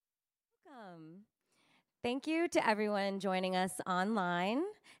Thank you to everyone joining us online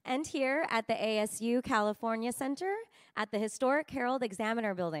and here at the ASU California Center at the historic Herald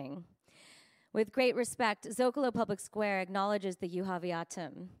Examiner Building. With great respect, Zócalo Public Square acknowledges the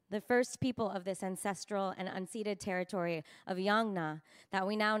Yuhaviatum, the first people of this ancestral and unceded territory of Yangna that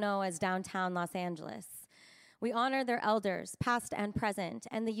we now know as downtown Los Angeles. We honor their elders, past and present,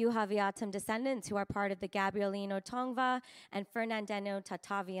 and the Yuhaviatum descendants who are part of the Gabrielino Tongva and Fernandino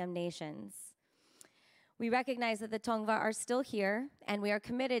Tataviam nations. We recognize that the Tongva are still here, and we are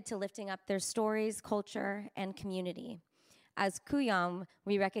committed to lifting up their stories, culture, and community. As Kuyam,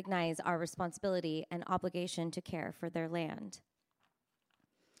 we recognize our responsibility and obligation to care for their land.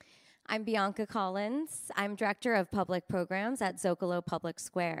 I'm Bianca Collins. I'm Director of Public Programs at Zócalo Public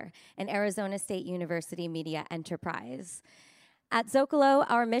Square, an Arizona State University media enterprise. At Zócalo,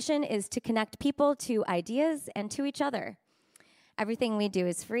 our mission is to connect people to ideas and to each other. Everything we do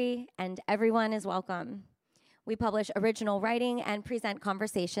is free, and everyone is welcome. We publish original writing and present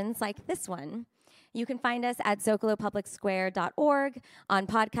conversations like this one. You can find us at zocalopublicsquare.org, on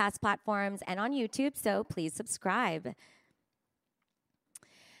podcast platforms, and on YouTube, so please subscribe.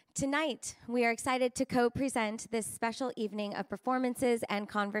 Tonight, we are excited to co-present this special evening of performances and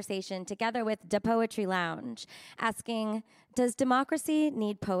conversation together with Da Poetry Lounge, asking, does democracy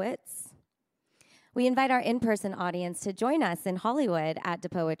need poets? We invite our in-person audience to join us in Hollywood at Da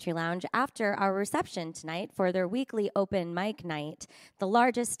Poetry Lounge after our reception tonight for their weekly open mic night, the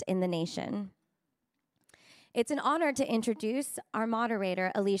largest in the nation. It's an honor to introduce our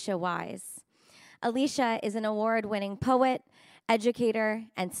moderator, Alicia Wise. Alicia is an award-winning poet, educator,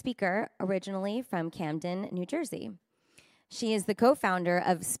 and speaker, originally from Camden, New Jersey. She is the co-founder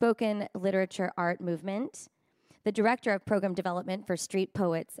of Spoken Literature Art Movement, the director of program development for Street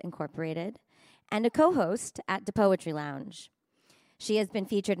Poets Incorporated, and a co-host at Da Poetry Lounge. She has been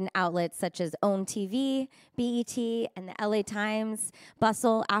featured in outlets such as OWN TV, BET, and the LA Times,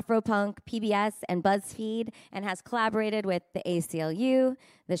 Bustle, Afropunk, PBS, and BuzzFeed, and has collaborated with the ACLU,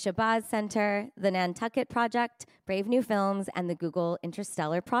 the Shabazz Center, the Nantucket Project, Brave New Films, and the Google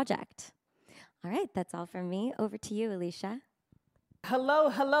Interstellar Project. All right, that's all from me. Over to you, Alicia.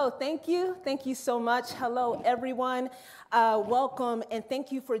 Hello, thank you so much. Hello, everyone. Welcome, and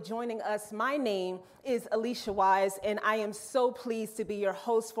thank you for joining us. My name is Alicia Wise, and I am so pleased to be your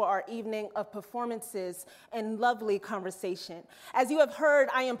host for our evening of performances and lovely conversation. As you have heard,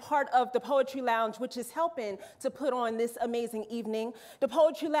 I am part of the Poetry Lounge, which is helping to put on this amazing evening. The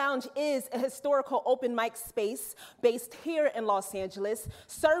Poetry Lounge is a historical open mic space based here in Los Angeles,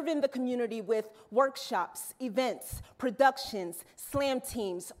 serving the community with workshops, events, productions, slam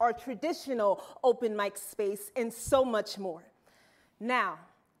teams, our traditional open mic space, and so much more. Now,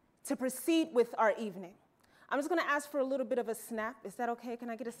 to proceed with our evening, I'm just going to ask for a little bit of a snap. Is that okay? Can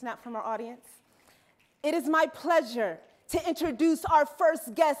I get a snap from our audience? It is my pleasure to introduce our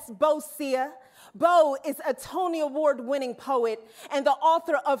first guest, Bo Sia. Bo is a Tony Award-winning poet and the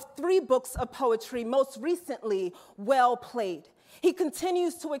author of 3 books of poetry, most recently, Well Played. He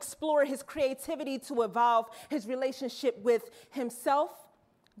continues to explore his creativity to evolve his relationship with himself,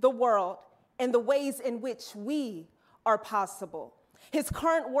 the world, and the ways in which we are possible. His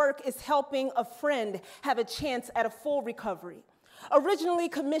current work is helping a friend have a chance at a full recovery. Originally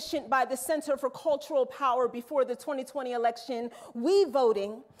commissioned by the Center for Cultural Power before the 2020 election, We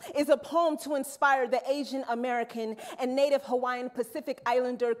Voting is a poem to inspire the Asian American and Native Hawaiian Pacific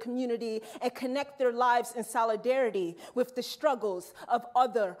Islander community and connect their lives in solidarity with the struggles of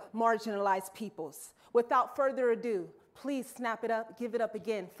other marginalized peoples. Without further ado, please snap it up, give it up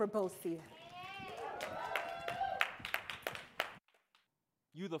again for Bo Sia.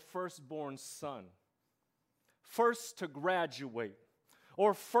 You the firstborn son, first to graduate,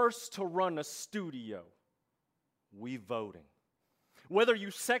 or first to run a studio, we voting. Whether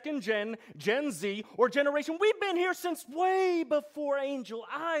you second gen, Gen Z, or generation, we've been here since way before Angel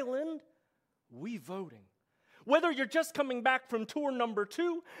Island, we voting. Whether you're just coming back from tour number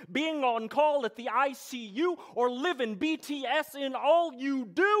 2, being on call at the ICU, or living BTS in all you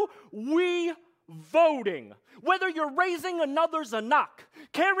do, we voting. Whether you're raising another's anak,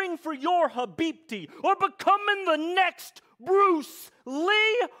 caring for your Habibti, or becoming the next Bruce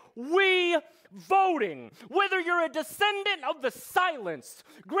Lee, we voting. Whether you're a descendant of the silenced,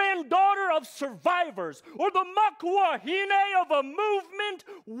 granddaughter of survivors, or the makuahine of a movement,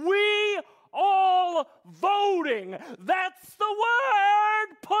 we all voting. That's the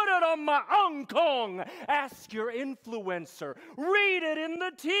word. Put it it on my Kong. Ask your influencer. Read it in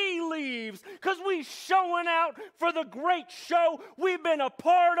the tea leaves. Because we showing out for the great show we've been a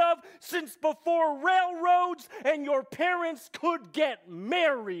part of since before railroads and your parents could get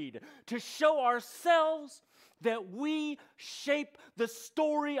married. To show ourselves that we shape the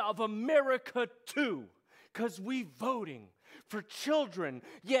story of America too. Because we voting for children,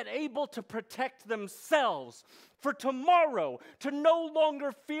 yet able to protect themselves, for tomorrow, to no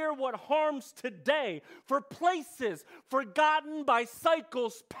longer fear what harms today, for places forgotten by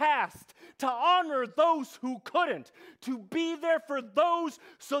cycles past, to honor those who couldn't, to be there for those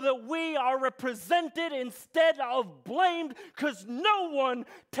so that we are represented instead of blamed, because no one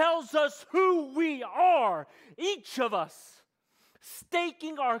tells us who we are, each of us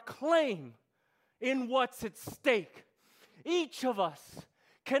staking our claim in what's at stake. Each of us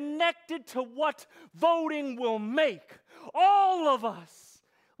connected to what voting will make. All of us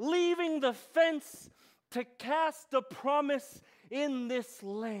leaving the fence to cast a promise in this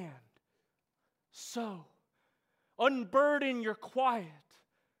land. So, unburden your quiet.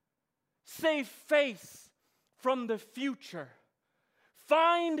 Save face from the future.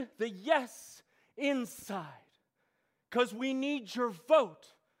 Find the yes inside. 'Cause we need your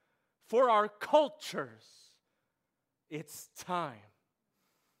vote for our cultures. It's time.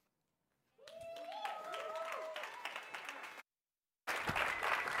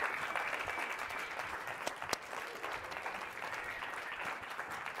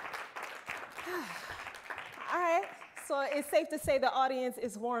 All right, so it's safe to say the audience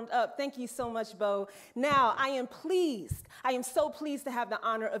is warmed up. Thank you so much, Bo. Now, I am so pleased to have the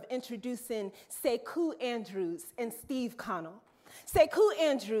honor of introducing Sekou Andrews and Steve Connell. Sekou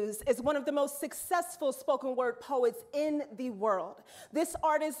Andrews is one of the most successful spoken word poets in the world. This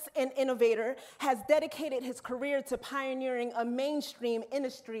artist and innovator has dedicated his career to pioneering a mainstream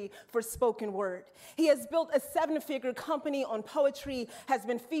industry for spoken word. He has built a 7-figure company on poetry, has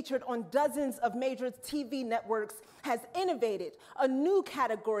been featured on dozens of major TV networks, has innovated a new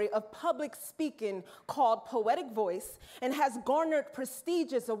category of public speaking called poetic voice, and has garnered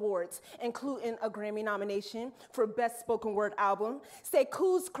prestigious awards, including a Grammy nomination for Best Spoken Word Album.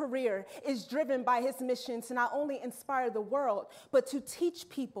 Sekou's career is driven by his mission to not only inspire the world, but to teach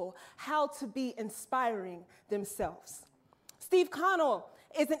people how to be inspiring themselves. Steve Connell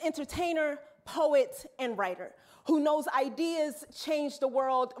is an entertainer, poet, and writer who knows ideas change the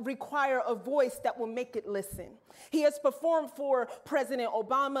world require a voice that will make it listen. He has performed for President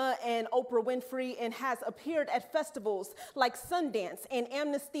Obama and Oprah Winfrey and has appeared at festivals like Sundance and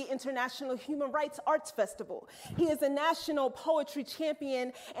Amnesty International Human Rights Arts Festival. He is a national poetry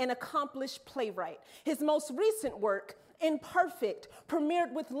champion and accomplished playwright. His most recent work, Imperfect,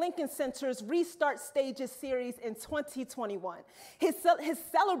 premiered with Lincoln Center's Restart Stages series in 2021. His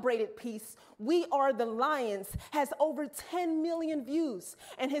celebrated piece, We Are the Lions, has over 10 million views.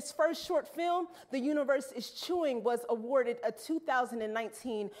 And his first short film, The Universe is Chewing, was awarded a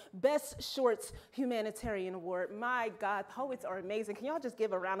 2019 Best Shorts Humanitarian Award. My God, poets are amazing. Can y'all just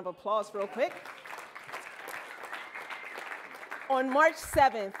give a round of applause real quick? On March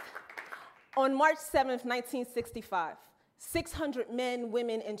 7th, 1965, 600 men,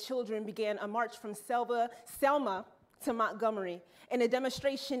 women, and children began a march from Selma to Montgomery in a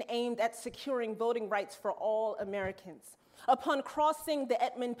demonstration aimed at securing voting rights for all Americans. Upon crossing the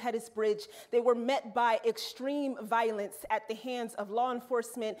Edmund Pettus Bridge, they were met by extreme violence at the hands of law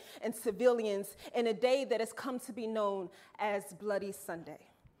enforcement and civilians in a day that has come to be known as Bloody Sunday.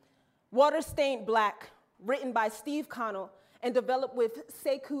 Water-Stained Black, written by Steve Connell and developed with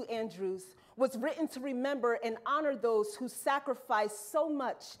Sekou Andrews, was written to remember and honor those who sacrificed so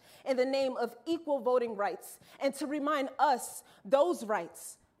much in the name of equal voting rights, and to remind us those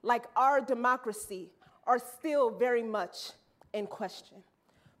rights, like our democracy, are still very much in question.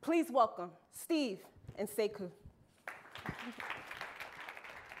 Please welcome Steve and Sekou.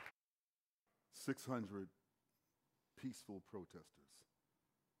 600 peaceful protesters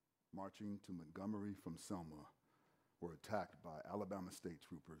marching to Montgomery from Selma were attacked by Alabama state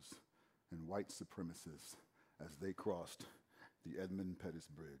troopers and white supremacists as they crossed the Edmund Pettus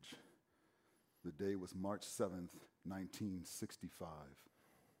Bridge. The day was March 7th, 1965,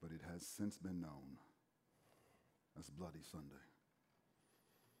 but it has since been known as Bloody Sunday.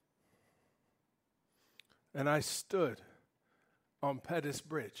 And I stood on Pettus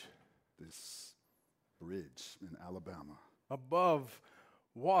Bridge. This bridge in Alabama. Above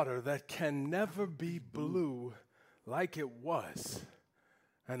water that can never be blue like it was,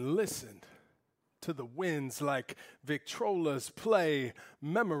 and listened to the winds like Victrola's play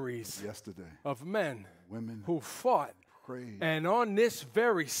memories Yesterday, of men women who fought prayed. And on this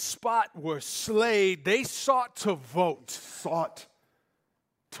very spot were slain. They sought to vote. Sought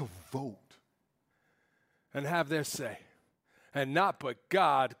to vote. And have their say. And not but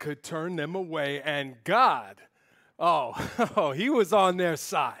God could turn them away. And God, he was on their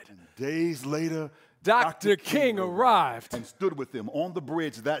side. And days later, Dr. King arrived. And stood with them on the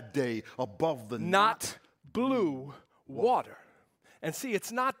bridge that day above the not blue water. And see,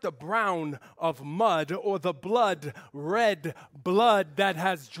 it's not the brown of mud or the blood red blood that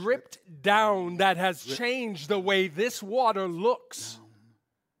has dripped down, that has changed the way this water looks.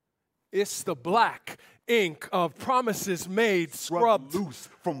 It's the black ink of promises made, scrubbed loose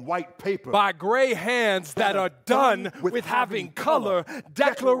from white paper by gray hands that are done with having color,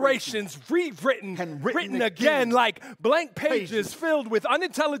 declarations rewritten and written again like blank pages filled with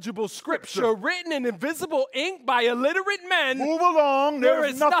unintelligible scripture written in invisible ink by illiterate men. Move along. There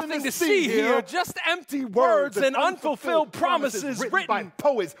is nothing to see here, just empty words and unfulfilled promises written by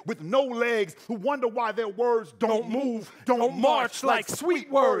poets with no legs who wonder why their words don't move, don't march like sweet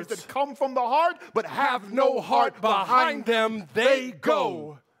words that come from the heart but have no heart behind them. They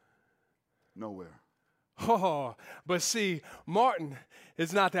go nowhere. Oh, but see, Martin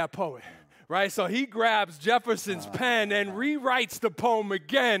is not that poet, right? So he grabs Jefferson's pen and rewrites the poem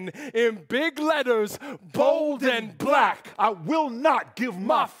again in big letters, bold and black. I will not give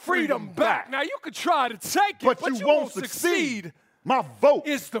my freedom back. Now, you could try to take it, but you won't succeed. My vote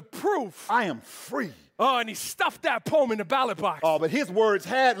is the proof I am free. Oh, and he stuffed that poem in the ballot box. Oh, but his words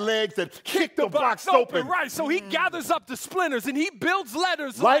had legs that kicked the box open. Right, so he gathers up the splinters and he builds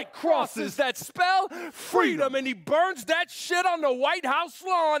letters like crosses that spell freedom. And he burns that shit on the White House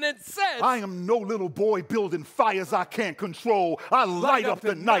lawn and says, I am no little boy building fires I can't control. I light up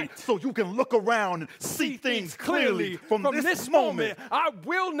the night so you can look around and see things clearly. From this moment, I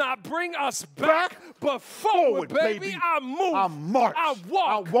will not bring us back, but forward, baby. I move. I march. I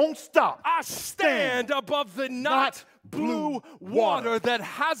walk. I won't stop. I stand above the not blue water that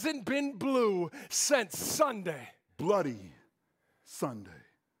hasn't been blue since Sunday. Bloody Sunday.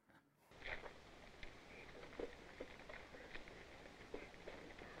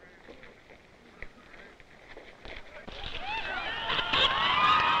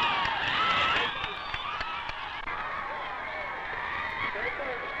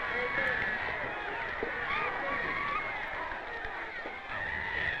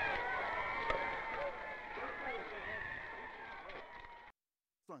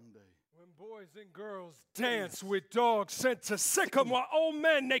 When boys and girls dance with dogs sent to sick 'em, while old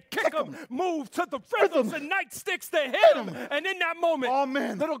men, they kick 'em, move to the rhythms and nightsticks, they hit 'em. And in that moment, all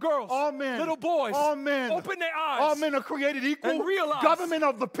men, little girls, all men, little boys, all men, open their eyes. All men are created equal. And realize, government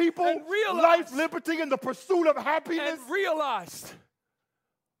of the people, and realize, life, liberty, and the pursuit of happiness. And realized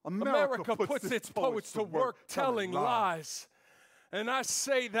America puts its poets to work telling lies. And I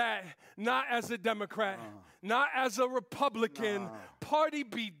say that not as a Democrat, not as a Republican, party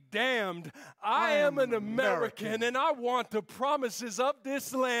be damned. I am an American, and I want the promises of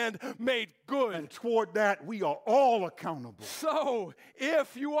this land made good. And toward that, we are all accountable. So,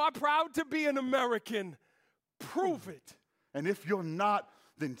 if you are proud to be an American, prove it. And if you're not,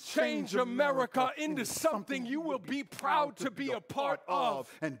 then change America into something you will be proud to be a part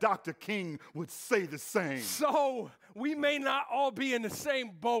of. And Dr. King would say the same. So, we may not all be in the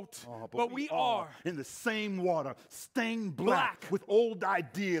same boat, but we are in the same water, stained black with old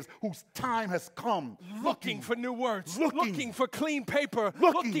ideas whose time has come. Looking for new words, looking for clean paper,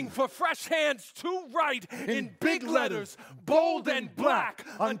 looking for fresh hands to write in big letters, bold and black.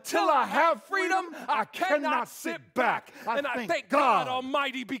 Until I have freedom, I cannot sit back. And I thank God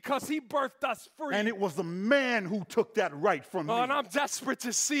Almighty because He birthed us free. And it was the man who took that right from me. And I'm desperate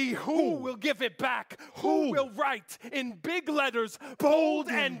to see who will give it back, who will write in big letters, bold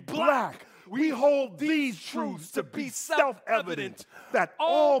and black. We hold these truths to be self-evident that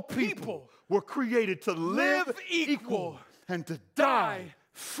all people were created to live equal and to die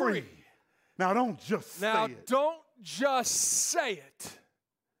free. Now don't just say it. Now don't just say it.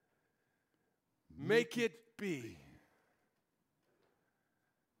 Make it be.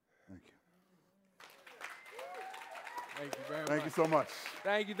 Thank you. Thank you very much. Thank you so much.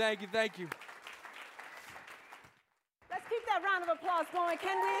 Thank you, thank you, thank you. Let's keep that round of applause going,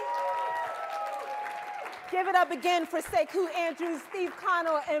 can we? Give it up again for Sekou Andrews, Steve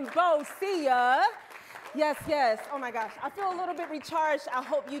Connell, and Bo. See ya. Yes, yes. Oh my gosh. I feel a little bit recharged. I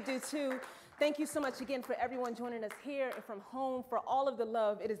hope you do too. Thank you so much again for everyone joining us here and from home, for all of the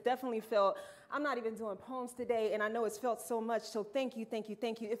love. It has definitely felt, I'm not even doing poems today, and I know it's felt so much, so thank you, thank you,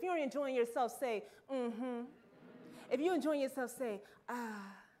 thank you. If you're enjoying yourself, say, mm-hmm. If you're enjoying yourself, say,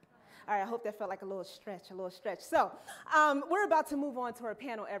 ah. All right, I hope that felt like a little stretch, So we're about to move on to our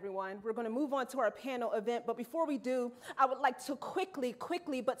panel, everyone. We're going to move on to our panel event. But before we do, I would like to quickly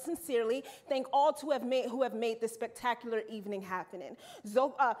but sincerely thank all who have made this spectacular evening happening.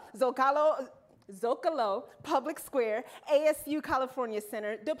 Zócalo Public Square, ASU California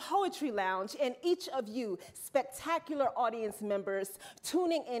Center, the Poetry Lounge, and each of you spectacular audience members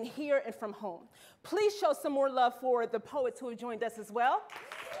tuning in here and from home. Please show some more love for the poets who have joined us as well.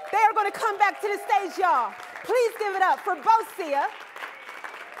 They are going to come back to the stage, y'all. Please give it up for Bosia,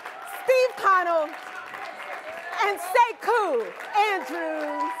 Steve Connell, and Sekou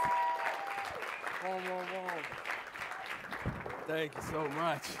Andrews. Thank you so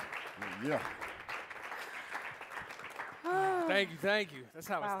much. Yeah. Thank you. That's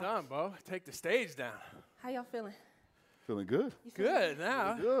how it's done, Bo. Take the stage down. How y'all feeling? Feeling good? Good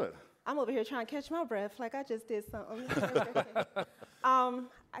now. Feeling good. I'm over here trying to catch my breath like I just did something.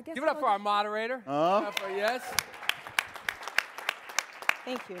 I guess Give it up for our moderator. Give it up for, yes.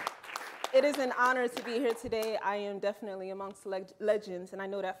 Thank you. It is an honor to be here today. I am definitely amongst legends, and I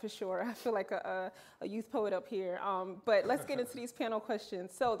know that for sure. I feel like a youth poet up here. But let's get into these panel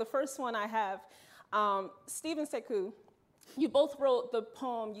questions. So the first one I have, Steve and Sekou, you both wrote the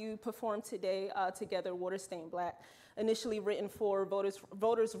poem you performed today together, Water Stained Black, initially written for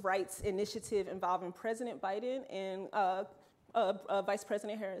Voters' Rights Initiative involving President Biden and Vice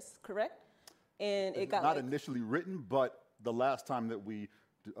President Harris, correct? And it got not initially written, but the last time that when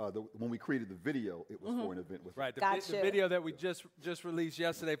we created the video, it was for an event with Right. Gotcha. The video that we just released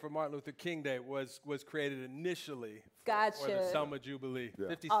yesterday for Martin Luther King Day was created initially for the Selma Jubilee,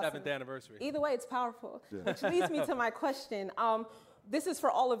 57th anniversary. Either way, it's powerful. Which leads me to my question. This is for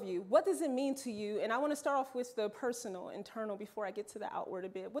all of you. What does it mean to you? And I want to start off with the personal, internal, before I get to the outward a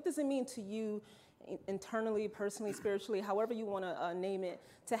bit. What does it mean to you internally, personally, spiritually, however you want to name it,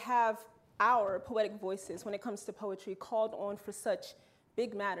 to have our poetic voices when it comes to poetry called on for such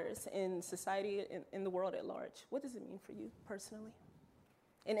big matters in society and in the world at large? What does it mean for you personally?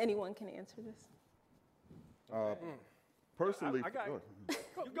 And anyone can answer this. Personally, I got it.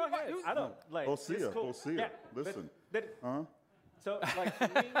 Go ahead. I don't like. Bosia, cool. Bosia, Yeah, listen. So, like, for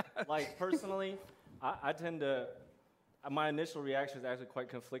me, like, personally, I tend to, my initial reaction is actually quite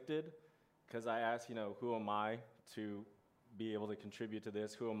conflicted, because I ask, who am I to be able to contribute to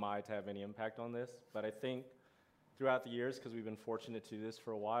this? Who am I to have any impact on this? But I think throughout the years, because we've been fortunate to do this for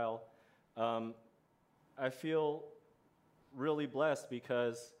a while, I feel really blessed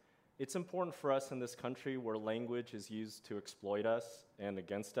because it's important for us in this country where language is used to exploit us and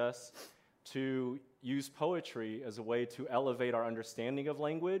against us, to use poetry as a way to elevate our understanding of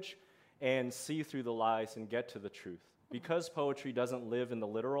language and see through the lies and get to the truth. Because poetry doesn't live in the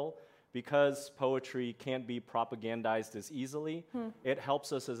literal, because poetry can't be propagandized as easily, it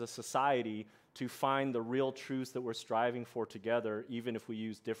helps us as a society to find the real truths that we're striving for together, even if we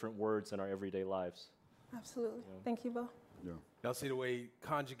use different words in our everyday lives. Absolutely. Thank you, Bo. Yeah. Y'all see the way he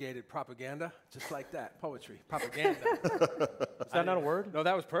conjugated propaganda? Just like that, poetry, propaganda. Is that not a word? No,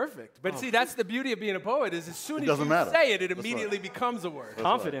 that was perfect. But see, that's the beauty of being a poet, is as soon as doesn't you matter. say it, it immediately becomes a word.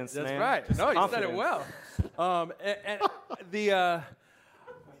 Confidence, That's man. right. Just No, you said confidence. it well. I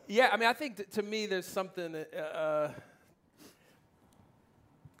mean, I think to me there's something,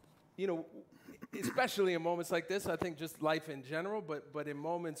 especially in moments like this, I think just life in general, but in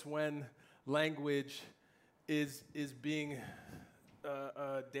moments when language is being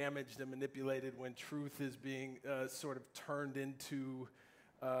damaged and manipulated, when truth is being sort of turned into,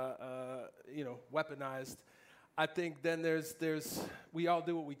 weaponized, I think then we all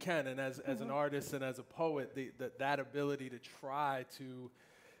do what we can, and as an artist and as a poet, that ability to try to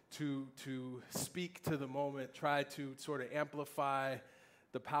speak to the moment, try to sort of amplify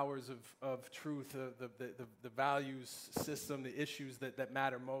the powers of truth, the values system, the issues that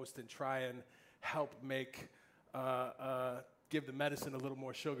matter most, and try and help give the medicine a little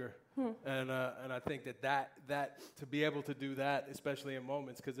more sugar. And I think that to be able to do that, especially in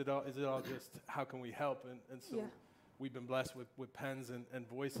moments, because it all just how can we help? And so we've been blessed with pens and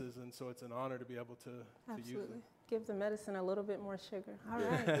voices, and so it's an honor to be able to use them. Give the medicine a little bit more sugar. All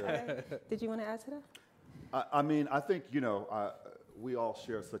right. All right. Did you want to add to that? I mean, I think, we all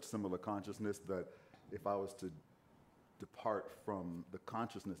share such similar consciousness that if I was to depart from the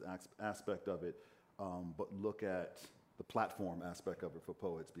consciousness aspect of it, but look at the platform aspect of it for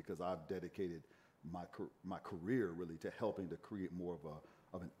poets, because I've dedicated my career really to helping to create more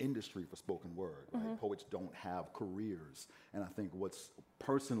of an industry for spoken word. Right? Poets don't have careers. And I think what's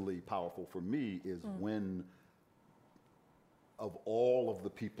personally powerful for me is when, of all of the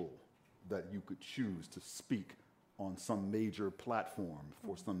people that you could choose to speak on some major platform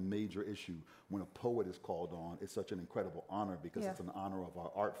for some major issue. When a poet is called on, it's such an incredible honor because it's an honor of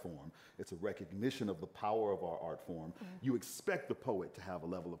our art form. It's a recognition of the power of our art form. You expect the poet to have a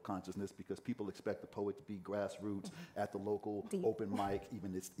level of consciousness because people expect the poet to be grassroots at the local open mic,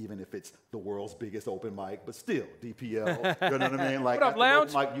 even if it's the world's biggest open mic, but still, DPL, you know what I mean? Like, what up,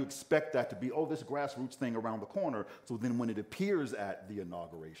 Lounge? Like, you expect that to be, this grassroots thing around the corner. So then when it appears at the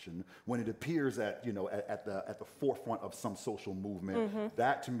inauguration, when it appears at the forefront of some social movement,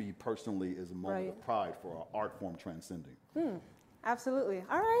 that to me personally is a moment of pride for our art form transcending. Absolutely.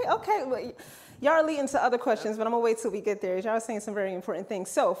 All right. Okay. Well, y'all are leading to other questions, but I'm going to wait till we get there. Y'all are saying some very important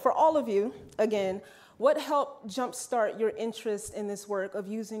things. So for all of you, again, what helped jumpstart your interest in this work of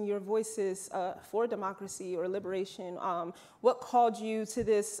using your voices for democracy or liberation? What called you to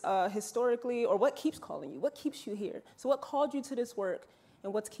this historically, or what keeps calling you? What keeps you here? So what called you to this work,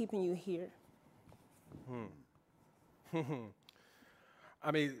 and what's keeping you here?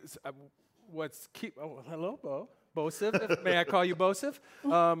 I mean, hello, Bo. Bosif, may I call you Bosif?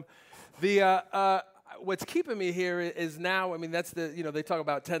 What's keeping me here is now, I mean, that's they talk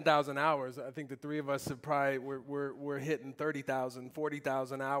about 10,000 hours. I think the three of us have probably, we're hitting 30,000,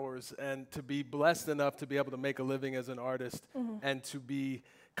 40,000 hours. And to be blessed enough to be able to make a living as an artist and to be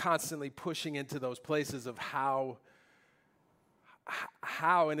constantly pushing into those places of how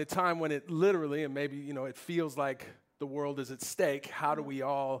in a time when it literally, and maybe, it feels like the world is at stake, how do we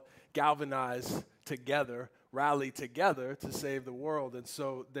all galvanize together, rally together to save the world? And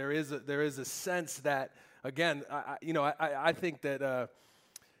so there is a sense that, again, I think that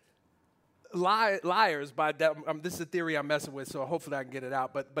liars, this is a theory I'm messing with, so hopefully I can get it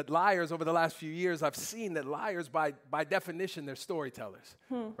out, but liars, over the last few years, I've seen that liars, by definition, they're storytellers,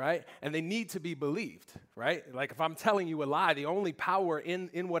 right? And they need to be believed, right? Like, if I'm telling you a lie, the only power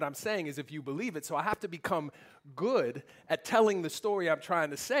in what I'm saying is if you believe it, so I have to become good at telling the story I'm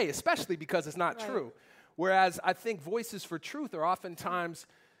trying to say, especially because it's not true. Whereas I think voices for truth are oftentimes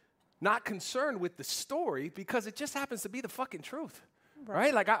not concerned with the story because it just happens to be the fucking truth.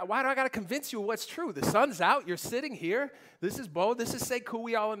 Right? Like, why do I got to convince you of what's true? The sun's out. You're sitting here. This is Bo. This is Sekou.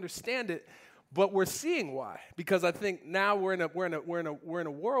 We all understand it, but we're seeing why. Because I think now we're in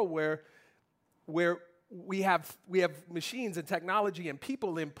a world where we have machines and technology and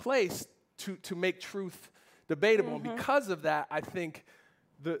people in place to make truth debatable. And because of that, I think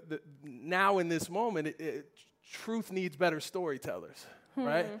now in this moment, truth needs better storytellers.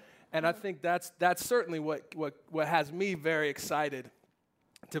 Right? And I think that's certainly what has me very excited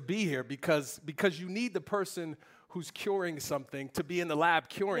to be here, because you need the person who's curing something to be in the lab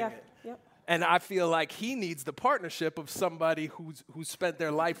curing it. Yep. And I feel like he needs the partnership of somebody who's spent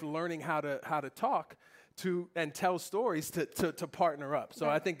their life learning how to talk and tell stories to partner up. So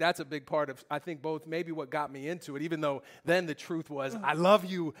I think that's a big part of, I think, both maybe what got me into it, even though then the truth was, I love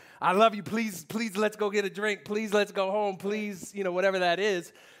you, please let's go get a drink, please let's go home, please, whatever that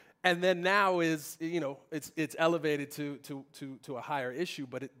is. And then now is, it's elevated to a higher issue,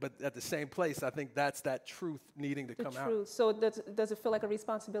 but at the same place, I think that's that truth needing to come out. So does it feel like a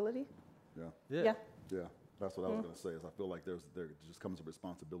responsibility? Yeah. That's what I was going to say. Is I feel like there just comes a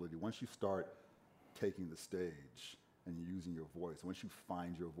responsibility once you start taking the stage and you're using your voice. Once you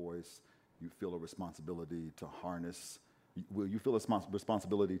find your voice, you feel a responsibility to harness. You feel a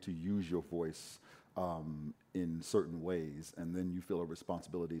responsibility to use your voice in certain ways, and then you feel a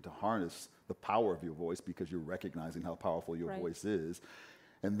responsibility to harness the power of your voice because you're recognizing how powerful your voice is.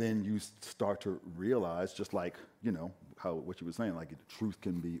 And then you start to realize, just like, what you were saying, like truth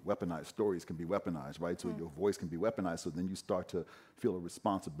can be weaponized, stories can be weaponized, right? So your voice can be weaponized. So then you start to feel a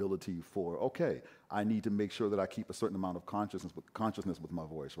responsibility for, okay, I need to make sure that I keep a certain amount of consciousness with my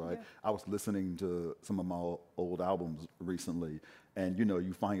voice, right? Yeah. I was listening to some of my old albums recently, and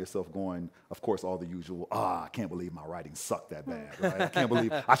you find yourself going, of course, all the usual, I can't believe my writing sucked that bad, right? I can't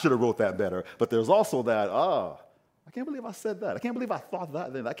believe I should have wrote that better. But there's also that, I can't believe I said that. I can't believe I thought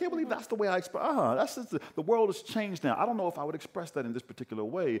that then. I can't believe that's the way I express. That's just the world has changed now. I don't know if I would express that in this particular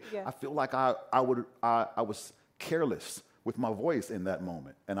way. Yeah. I feel like I was careless with my voice in that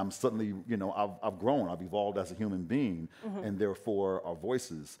moment, and I'm suddenly, I've grown, I've evolved as a human being, and therefore our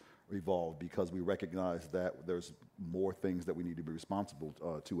voices evolved because we recognize that there's more things that we need to be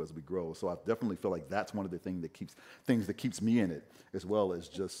responsible to as we grow. So I definitely feel like that's one of the things that keeps me in it, as well as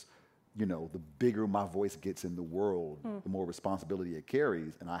just. The bigger my voice gets in the world, the more responsibility it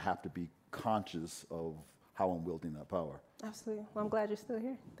carries, and I have to be conscious of how I'm wielding that power. Absolutely. Well, I'm glad you're still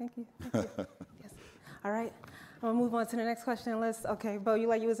here. Thank you. Yes. All right. I'm gonna move on to the next question. Okay, Bo, you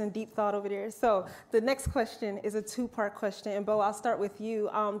was in deep thought over there. So the next question is a two-part question. And Bo, I'll start with you.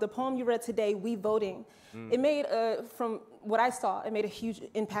 The poem you read today, We Voting, it made, from what I saw, it made a huge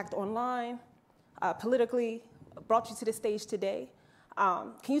impact online, politically, brought you to the stage today.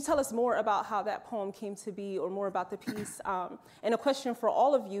 Can you tell us more about how that poem came to be, or more about the piece? And a question for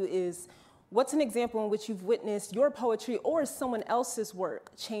all of you is, what's an example in which you've witnessed your poetry or someone else's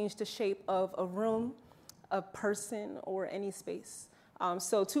work change the shape of a room, a person, or any space?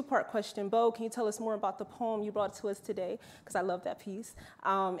 So two-part question. Bo, can you tell us more about the poem you brought to us today? Because I love that piece.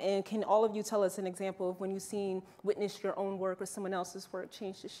 And can all of you tell us an example of when you've witnessed your own work or someone else's work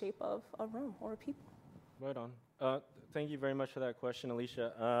change the shape of a room or a people? Right on. Thank you very much for that question,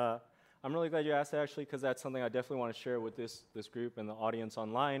 Alicia. I'm really glad you asked that, actually, because that's something I definitely want to share with this group and the audience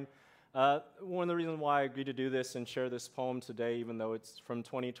online. One of the reasons why I agreed to do this and share this poem today, even though it's from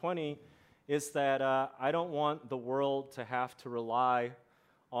 2020, is that I don't want the world to have to rely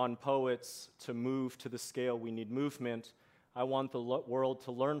on poets to move to the scale we need movement. I want the world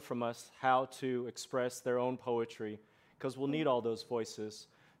to learn from us how to express their own poetry, because we'll need all those voices.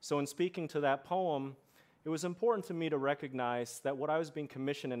 So in speaking to that poem, it was important to me to recognize that what I was being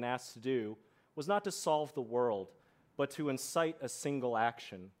commissioned and asked to do was not to solve the world, but to incite a single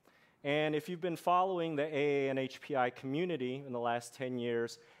action. And if you've been following the AA and HPI community in the last 10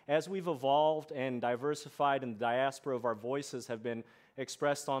 years, as we've evolved and diversified and the diaspora of our voices have been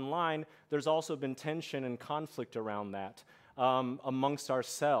expressed online, there's also been tension and conflict around that amongst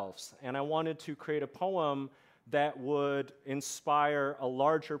ourselves. And I wanted to create a poem that would inspire a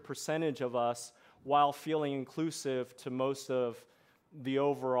larger percentage of us while feeling inclusive to most of the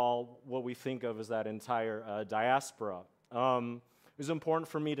overall, what we think of as that entire diaspora. It was important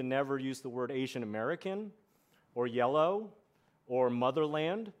for me to never use the word Asian American or yellow or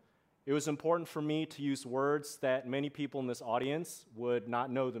motherland. It was important for me to use words that many people in this audience would not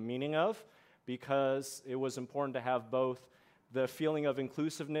know the meaning of, because it was important to have both the feeling of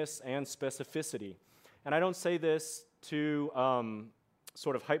inclusiveness and specificity. And I don't say this to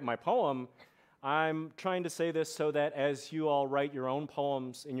sort of hype my poem. I'm trying to say this so that as you all write your own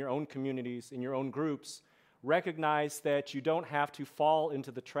poems in your own communities, in your own groups, recognize that you don't have to fall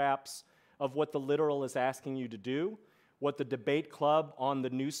into the traps of what the literal is asking you to do, what the debate club on the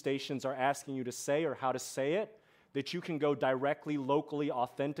news stations are asking you to say or how to say it, that you can go directly, locally,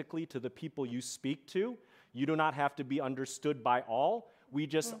 authentically to the people you speak to. You do not have to be understood by all. We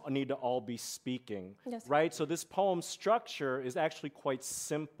just need to all be speaking, right? So this poem's structure is actually quite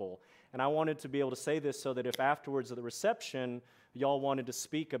simple. And I wanted to be able to say this so that if afterwards of the reception, y'all wanted to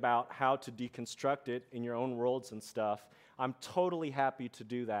speak about how to deconstruct it in your own worlds and stuff, I'm totally happy to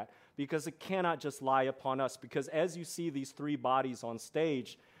do that, because it cannot just lie upon us. Because as you see these three bodies on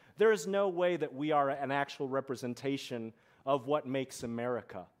stage, there is no way that we are an actual representation of what makes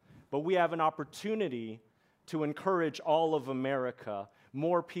America. But we have an opportunity to encourage all of America,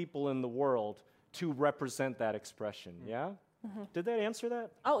 more people in the world, to represent that expression, yeah? Mm-hmm. Did that answer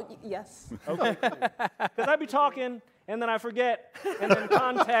that? Oh, yes. Okay. Because I'd be talking, and then I forget, and then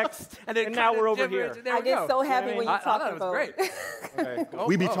context, and now we're over here. I get so happy when you talk about it. I thought it was great. Okay, cool.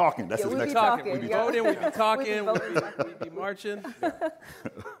 We be talking. That's the next talking. part. We be voting. We be talking. We be marching.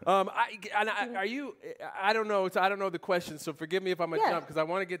 Are you? I don't know. I don't know the question, so forgive me if I'm a jump, because I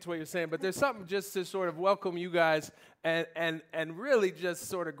want to get to what you're saying. But there's something just to sort of welcome you guys and really just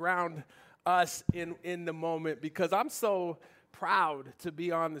sort of ground us in the moment, because I'm so proud to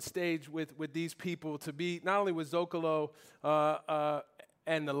be on the stage with these people, to be not only with Zócalo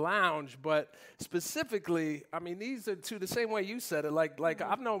and the lounge, but specifically, I mean, these are two, the same way you said it, like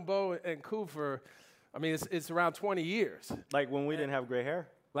I've known Bo and Ku for, I mean, it's around 20 years. Like when we didn't have gray hair?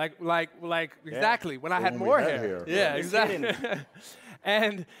 Like exactly, when I had more hair. Yeah, exactly.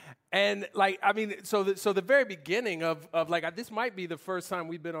 And like, I mean, so the very beginning of like, this might be the first time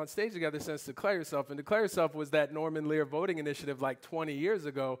we've been on stage together since Declare Yourself. And Declare Yourself was that Norman Lear voting initiative like 20 years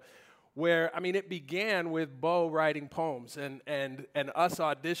ago, where, I mean, it began with Bo writing poems and us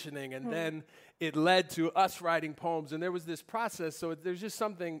auditioning, and then it led to us writing poems. And there was this process, so there's just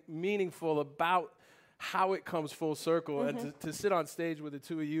something meaningful about how it comes full circle. And to sit on stage with the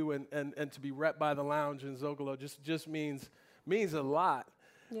two of you and to be rep by the lounge in Zócalo just means a lot.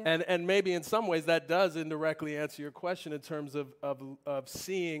 Yeah. And maybe in some ways that does indirectly answer your question in terms of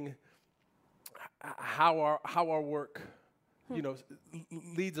seeing how our work, you know,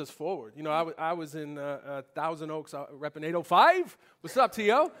 leads us forward. You know, I was in Thousand Oaks, repping 805. What's up,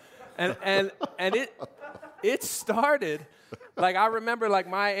 T.O.? And it started, like, I remember, like,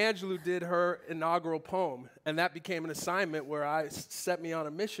 Maya Angelou did her inaugural poem, and that became an assignment where set me on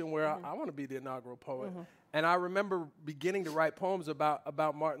a mission where I want to be the inaugural poet. And I remember beginning to write poems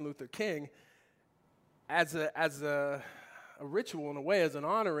about Martin Luther King as a ritual in a way, as an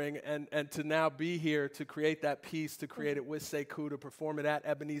honoring, and to now be here to create that piece, to create it with Sekou, to perform it at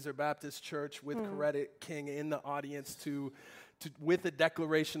Ebenezer Baptist Church with Coretta King in the audience, with the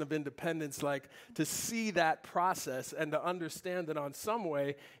Declaration of Independence, like to see that process and to understand that on some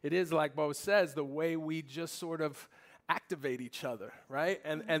way, it is like Bo says, the way we just sort of activate each other, right?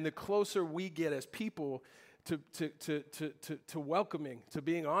 And the closer we get as people to welcoming, to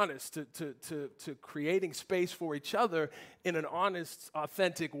being honest, to creating space for each other in an honest,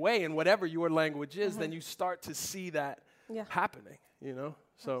 authentic way, in whatever your language is, then you start to see that happening, you know?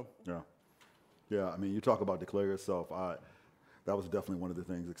 So yeah. I mean, you talk about declare yourself. That was definitely one of the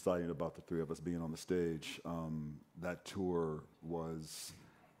things exciting about the three of us being on the stage. That tour was,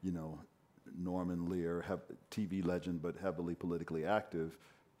 you know, Norman Lear, TV legend, but heavily politically active,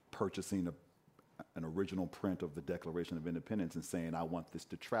 purchasing an original print of the Declaration of Independence and saying, I want this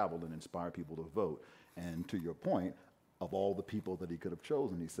to travel and inspire people to vote. And to your point, of all the people that he could have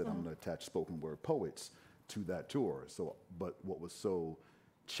chosen, he said, I'm going to attach spoken word poets to that tour. So, but what was so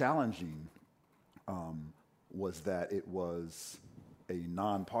challenging was that it was a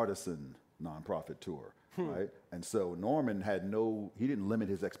nonpartisan nonprofit tour, right? And so Norman he didn't limit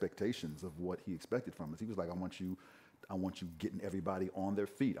his expectations of what he expected from us. He was like, I want you getting everybody on their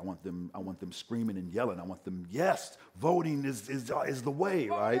feet. I want them screaming and yelling. I want them, yes, voting is the way,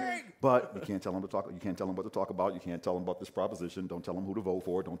 right? But you can't tell them to talk. You can't tell them what to talk about. You can't tell them about this proposition. Don't tell them who to vote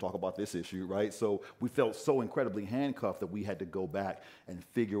for. Don't talk about this issue, right? So we felt so incredibly handcuffed that we had to go back and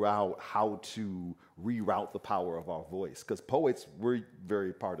figure out how to reroute the power of our voice. Because poets, we're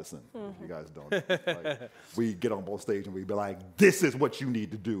very partisan. You guys don't. Like, we get on both stage and we be like, this is what you need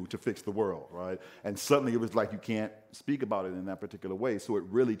to do to fix the world, right? And suddenly it was like you can't speak about it in that particular way. So it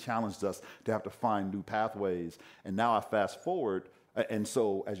really challenged us to have to find new pathways. And now I fast forward, and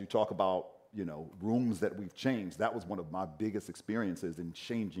so as you talk about, you know, rooms that we've changed, that was one of my biggest experiences in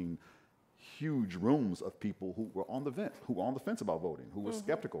changing huge rooms of people who were on the fence about voting, who were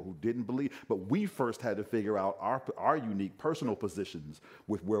skeptical, who didn't believe. But we first had to figure out our unique personal positions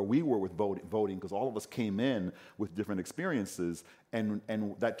with where we were with voting, because all of us came in with different experiences. And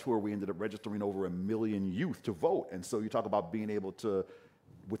that tour, we ended up registering over 1 million youth to vote. And so you talk about being able to,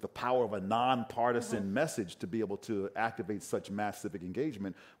 with the power of a nonpartisan message, to be able to activate such mass civic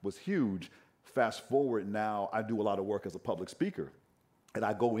engagement was huge. Fast forward now, I do a lot of work as a public speaker. And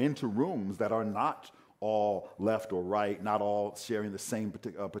I go into rooms that are not all left or right, not all sharing the same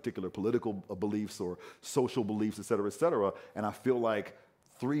particular political beliefs or social beliefs, et cetera, and I feel like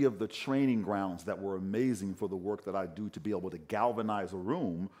 3 of the training grounds that were amazing for the work that I do to be able to galvanize a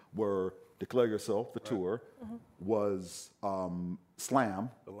room were Declare Yourself, the tour, was Slam.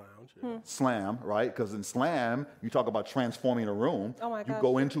 The lounge. Slam, right? Because in Slam, you talk about transforming a room. Oh my gosh. You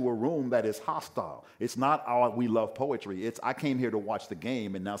go into a room that is hostile. It's not, oh, we love poetry. It's, I came here to watch the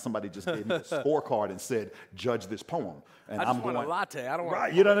game, and now somebody just gave me a scorecard and said, judge this poem. And I just want a latte. I don't want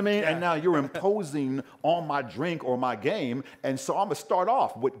right, you know what I mean? Yeah. And now you're imposing on my drink or my game, and so I'm going to start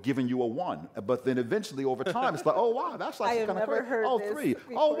off with giving you a 1. But then eventually, over time, it's like, oh, wow, that's like kind of crazy. Oh, 3.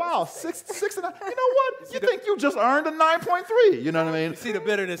 Oh, wow, 6 and 9. You know what? You think you just earned a 9.3. You know what I mean? You see the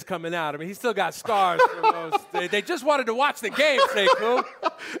bitterness coming out. I mean, he still got scars from those. They just wanted to watch the game, Sekou.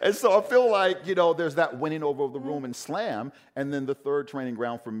 And so I feel like, you know, there's that winning over the room in Slam. And then the third training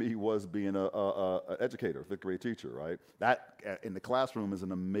ground for me was being an educator, 5th grade teacher, right? That in the classroom is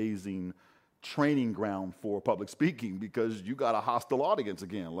an amazing training ground for public speaking, because you got a hostile audience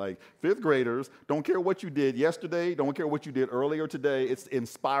again. Like 5th graders don't care what you did yesterday, don't care what you did earlier today. It's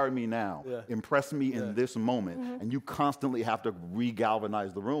inspire me now, impress me in this moment. And you constantly have to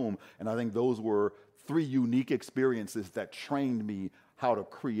re-galvanize the room. And I think those were 3 unique experiences that trained me how to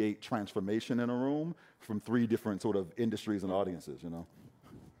create transformation in a room from 3 different sort of industries and audiences, you know?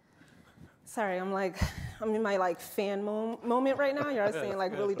 Sorry, I'm in my fan moment right now. You're saying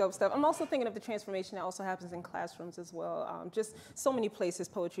really dope stuff. I'm also thinking of the transformation that also happens in classrooms as well. Just so many places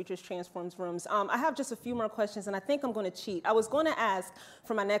poetry just transforms rooms. I have just a few more questions, and I think I'm going to cheat. I was going to ask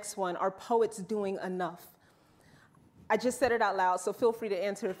for my next one, are poets doing enough? I just said it out loud, so feel free to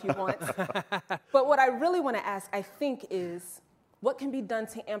answer if you want. But what I really want to ask, I think, is what can be done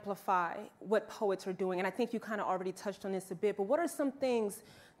to amplify what poets are doing? And I think you kind of already touched on this a bit, but what are some things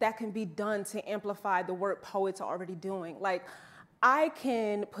that can be done to amplify the work poets are already doing? Like, I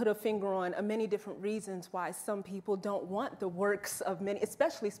can put a finger on many different reasons why some people don't want the works of many,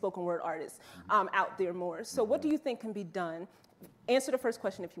 especially spoken word artists, out there more. So what do you think can be done? Answer the first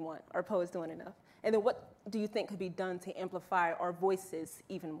question if you want. Are poets doing enough? And then what do you think could be done to amplify our voices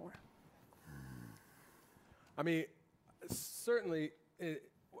even more? I mean, certainly,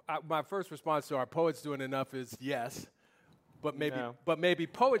 my first response to are poets doing enough is yes, but maybe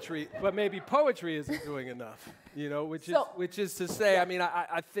poetry isn't doing enough. You know, which is to say, I mean,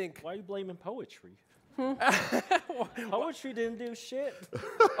 I think. Why are you blaming poetry? Poetry didn't do shit.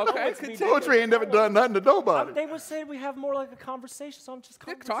 Okay, Poetry ain't never done nothing to nobody. They would say we have more like a conversation, so I'm just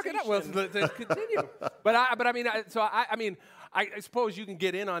talking. Well, let's continue. But I mean, I suppose you can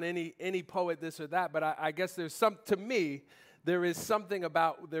get in on any poet, this or that. But I guess there is something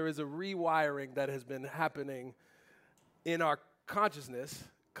about there is a rewiring that has been happening in our consciousness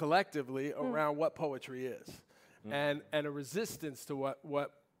collectively around what poetry is, and a resistance to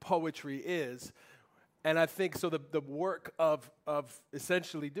what poetry is. And I think so the work of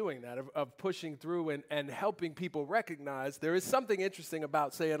essentially doing that, of pushing through and helping people recognize there is something interesting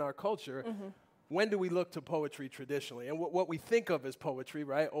about, say, in our culture, when do we look to poetry traditionally? And what we think of as poetry,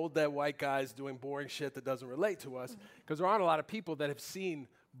 right? Old dead white guys doing boring shit that doesn't relate to us, because there aren't a lot of people that have seen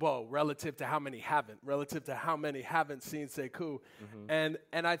Bo relative to how many haven't seen Sekou. And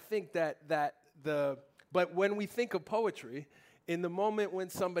I think but when we think of poetry, in the moment when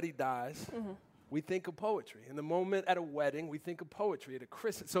somebody dies, we think of poetry. In the moment at a wedding, we think of poetry. At a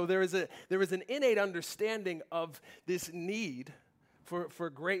christening. So there is an innate understanding of this need for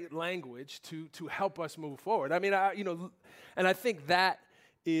great language to help us move forward. I mean, and I think that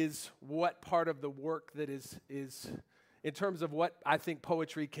is what part of the work that is in terms of what I think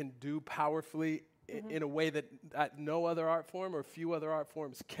poetry can do powerfully in a way that no other art form or few other art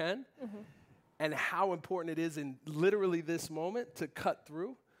forms can, and how important it is in literally this moment to cut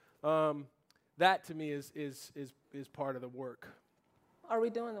through. That to me is part of the work. Are we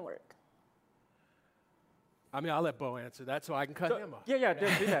doing the work? I mean, I'll let Bo answer that so I can cut him off. Yeah,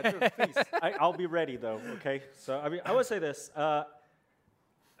 do that, please. I'll be ready though. Okay, so I mean, I would say this. I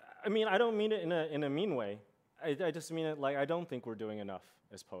mean, I don't mean it in a mean way. I just mean it like I don't think we're doing enough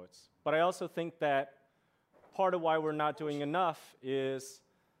as poets. But I also think that part of why we're not doing enough is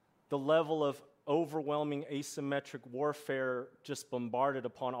the level of overwhelming asymmetric warfare just bombarded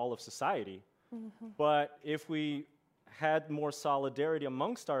upon all of society. But if we had more solidarity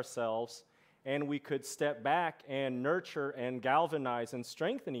amongst ourselves and we could step back and nurture and galvanize and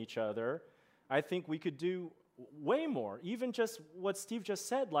strengthen each other, I think we could do way more. Even just what Steve just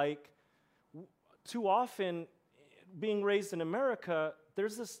said, like too often being raised in America,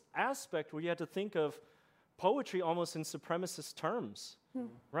 there's this aspect where you have to think of poetry almost in supremacist terms,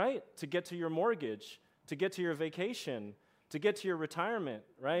 right? To get to your mortgage, to get to your vacation, to get to your retirement,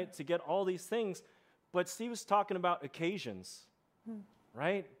 right? To get all these things. But Steve was talking about occasions,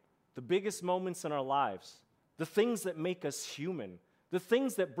 right? The biggest moments in our lives, the things that make us human, the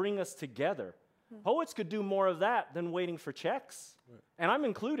things that bring us together. Poets could do more of that than waiting for checks, and I'm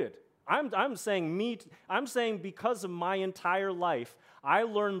included. I'm saying because of my entire life, I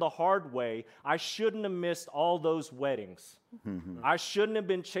learned the hard way. I shouldn't have missed all those weddings. I shouldn't have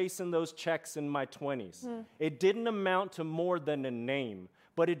been chasing those checks in my 20s. It didn't amount to more than a name,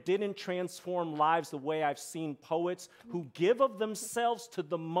 but it didn't transform lives the way I've seen poets who give of themselves to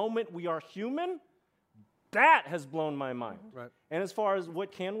the moment we are human. That has blown my mind. Right. And as far as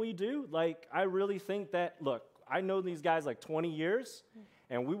what can we do, like, I really think that, look, I know these guys like 20 years,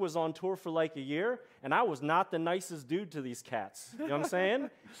 and we was on tour for like a year, and I was not the nicest dude to these cats. You know what I'm saying?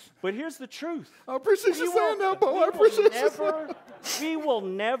 But here's the truth. I appreciate you saying that, Bo. I appreciate you saying that. We will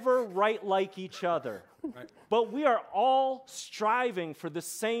never write like each other. Right. But we are all striving for the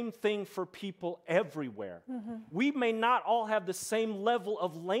same thing for people everywhere. We may not all have the same level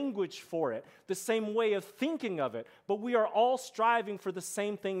of language for it, the same way of thinking of it, but we are all striving for the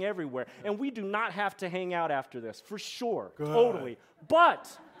same thing everywhere. And we do not have to hang out after this, for sure, totally. But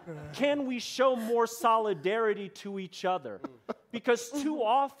can we show more solidarity to each other? Because too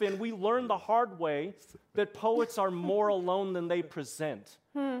often we learn the hard way that poets are more alone than they present.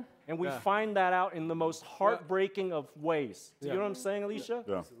 And we find that out in the most heartbreaking of ways. Do you know what I'm saying, Alicia?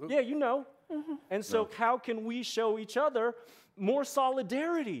 Yeah, you know. And so how can we show each other more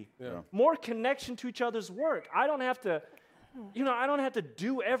solidarity, more connection to each other's work? I don't have to, I don't have to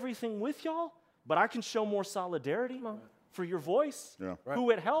do everything with y'all, but I can show more solidarity for your voice,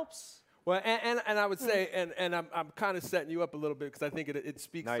 who it helps. Well, and I would say, and I'm kind of setting you up a little bit because I think it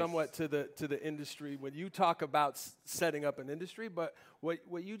speaks somewhat to the industry when you talk about setting up an industry. But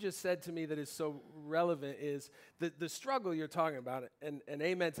what you just said to me that is so relevant is the struggle you're talking about, and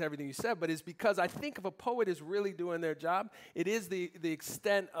amen to everything you said. But it's because I think if a poet is really doing their job, it is the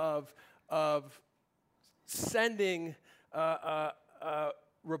extent of sending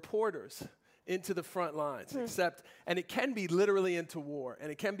reporters into the front lines, and it can be literally into war,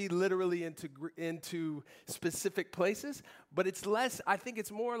 and it can be literally into specific places, but it's less, I think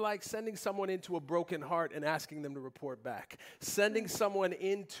it's more like sending someone into a broken heart and asking them to report back, sending someone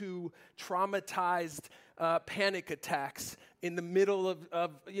into traumatized panic attacks in the middle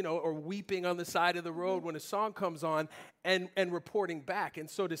of or weeping on the side of the road when a song comes on, and reporting back. And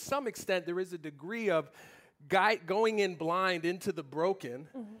so to some extent, there is a degree of going in blind into the broken,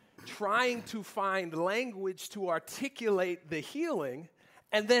 trying to find language to articulate the healing,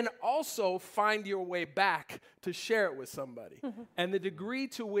 and then also find your way back to share it with somebody. And the degree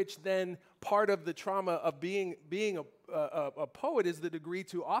to which then part of the trauma of being a poet is the degree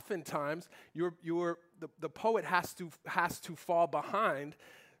to oftentimes the poet has to fall behind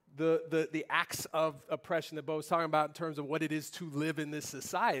the acts of oppression that Bo was talking about in terms of what it is to live in this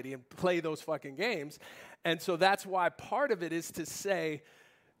society and play those fucking games. And so that's why part of it is to say,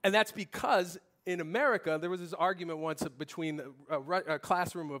 and that's because in America, there was this argument once between a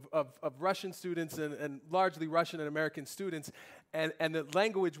classroom of Russian students and largely Russian and American students, and the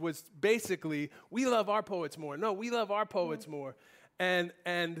language was basically, we love our poets more. No, we love our poets more. And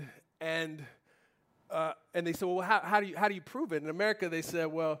they said, well, how do you prove it? In America, they said,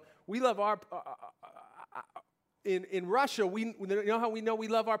 well, we love our, in Russia, you know how we know we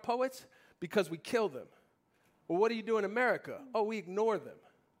love our poets? Because we kill them. Well, what do you do in America? Oh, we ignore them.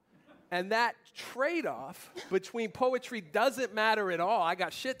 And that trade-off between poetry doesn't matter at all, I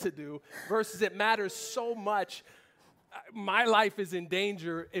got shit to do, versus it matters so much, my life is in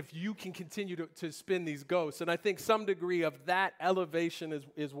danger if you can continue to spin these ghosts. And I think some degree of that elevation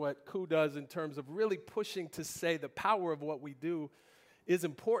is what Ku does in terms of really pushing to say the power of what we do is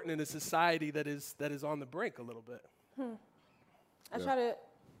important in a society that is on the brink a little bit. I try to...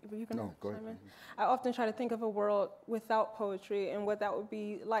 Go ahead. I often try to think of a world without poetry and what that would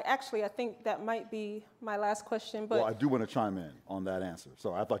be like. Actually, I think that might be my last question. But well, I do want to chime in on that answer.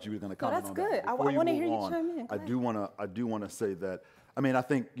 So I thought you were going to comment on that. No, that's good. I want to hear you chime in. I do want to say that. I mean, I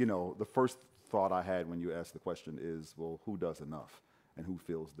think the first thought I had when you asked the question is, well, who does enough, and who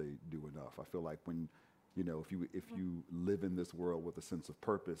feels they do enough? I feel like when if you live in this world with a sense of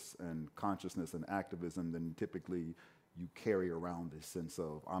purpose and consciousness and activism, then typically you carry around this sense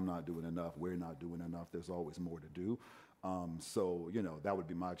of, I'm not doing enough, we're not doing enough, there's always more to do. So, that would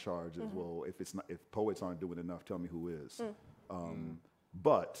be my charge as well. If poets aren't doing enough, tell me who is.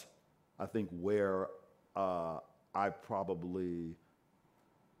 But I think where I probably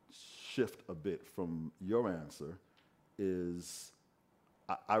shift a bit from your answer is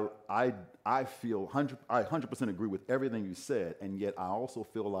I feel I 100% agree with everything you said, and yet I also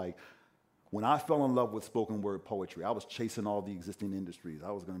feel like when I fell in love with spoken word poetry, I was chasing all the existing industries.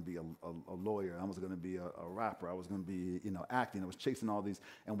 I was going to be a lawyer. I was going to be a rapper. I was going to be, acting. I was chasing all these.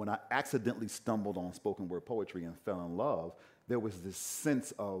 And when I accidentally stumbled on spoken word poetry and fell in love, there was this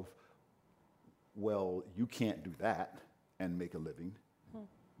sense of, well, you can't do that and make a living.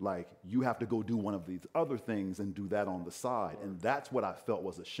 Like, you have to go do one of these other things and do that on the side. And that's what I felt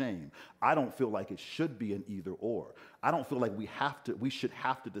was a shame. I don't feel like it should be an either or. I don't feel like we should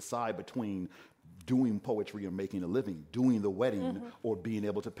have to decide between doing poetry and making a living, doing the wedding, or being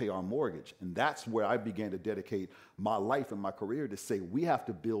able to pay our mortgage. And that's where I began to dedicate my life and my career to say we have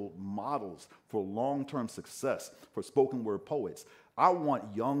to build models for long-term success for spoken word poets. I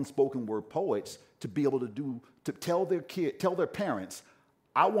want young spoken word poets to be able to tell their parents,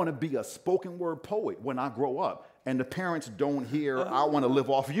 I want to be a spoken word poet when I grow up. And the parents don't hear, I want to live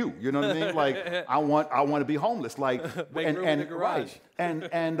off you. You know what I mean? Like, I want to be homeless. Like,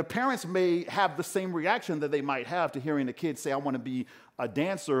 and the parents may have the same reaction that they might have to hearing the kids say, I want to be a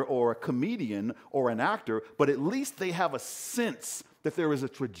dancer or a comedian or an actor, but at least they have a sense that there is a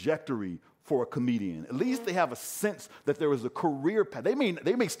trajectory for a comedian. At least they have a sense that there is a career path. They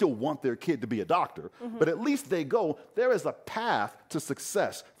may still want their kid to be a doctor, but at least they go, there is a path to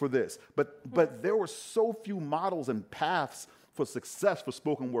success for this. But there were so few models and paths for success for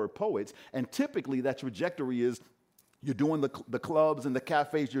spoken word poets, and typically that trajectory is you're doing the clubs and the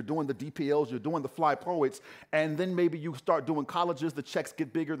cafes, you're doing the DPLs, you're doing the fly poets, and then maybe you start doing colleges, the checks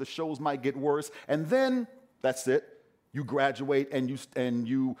get bigger, the shows might get worse, and then that's it. You graduate and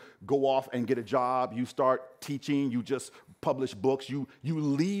you go off and get a job. You start teaching. You just publish books. You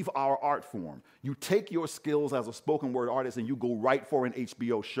leave our art form. You take your skills as a spoken word artist and you go write for an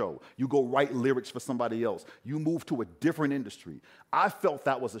HBO show. You go write lyrics for somebody else. You move to a different industry. I felt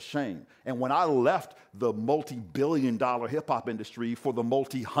that was a shame. And when I left the multi-billion-dollar hip-hop industry for the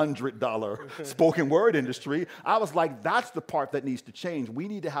multi-hundred-dollar spoken word industry, I was like, that's the part that needs to change. We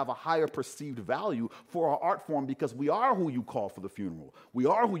need to have a higher perceived value for our art form because we are who you call for the funeral. We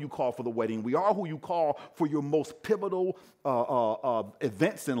are who you call for the wedding. We are who you call for your most pivotal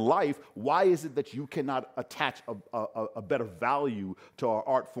events in life. Why is it that you cannot attach a better value to our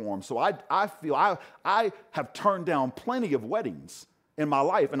art form? So I feel I have turned down plenty of weddings in my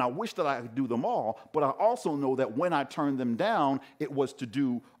life, and I wish that I could do them all, but I also know that when I turned them down, it was to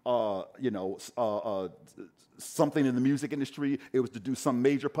do, something in the music industry. It was to do some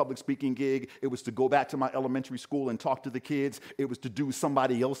major public speaking gig. It was to go back to my elementary school and talk to the kids. It was to do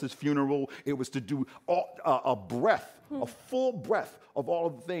somebody else's funeral. It was to do a full breath of all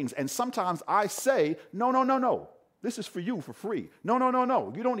of the things. And sometimes I say, no. This is for you for free.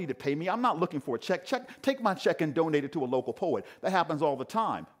 No. You don't need to pay me. I'm not looking for a check. Take my check and donate it to a local poet. That happens all the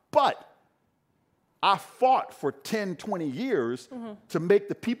time. But I fought for 10, 20 years to make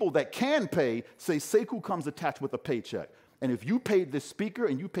the people that can pay say Sekou comes attached with a paycheck. And if you paid this speaker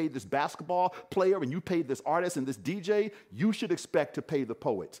and you paid this basketball player and you paid this artist and this DJ, you should expect to pay the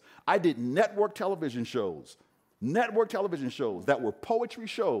poets. I did network television shows that were poetry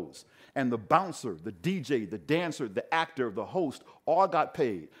shows. And the bouncer, the DJ, the dancer, the actor, the host all got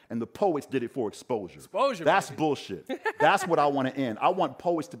paid. And the poets did it for exposure. That's bullshit. That's what I want to end. I want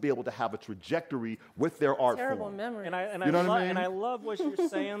poets to be able to have a trajectory with their art form. Terrible memory. And I love what you're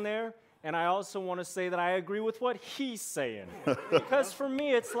saying there. And I also want to say that I agree with what he's saying. Because for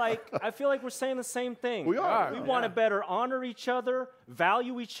me, it's like, I feel like we're saying the same thing. We are. We want to better honor each other,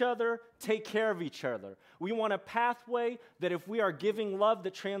 value each other, take care of each other. We want a pathway that if we are giving love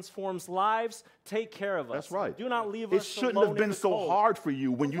that transforms lives, take care of us. That's right. Do not leave us alone. It shouldn't have been so hard for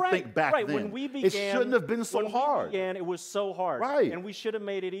you when you think back then. When we began, it shouldn't have been so hard. When we began, it was so hard. Right. And we should have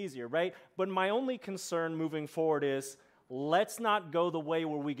made it easier, right? But my only concern moving forward is, let's not go the way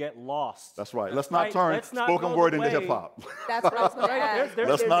where we get lost. That's right. Let's not turn spoken word into hip-hop. That's what I was going to add.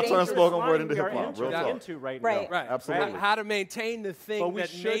 Let's not turn spoken word into hip-hop. Right. Absolutely. How to maintain the thing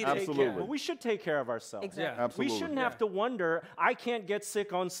that made it. But we should take care of ourselves. Exactly. Yeah. Absolutely. We shouldn't have to wonder, I can't get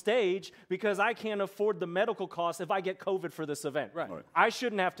sick on stage because I can't afford the medical costs if I get COVID for this event. Right. I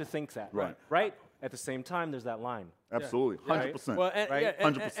shouldn't have to think that. Right. At the same time, there's that line. Absolutely. 100%. Well,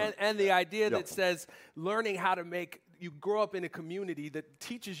 100%. And the idea that says learning how to you grow up in a community that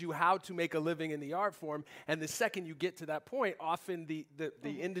teaches you how to make a living in the art form, and the second you get to that point, often the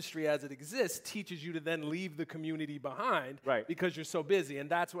industry as it exists teaches you to then leave the community behind because you're so busy. And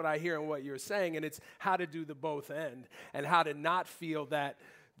that's what I hear in what you're saying, and it's how to do the both end and how to not feel that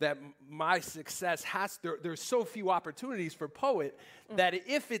my success there's so few opportunities for poet that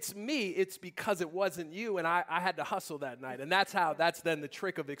if it's me, it's because it wasn't you, and I had to hustle that night. And that's then the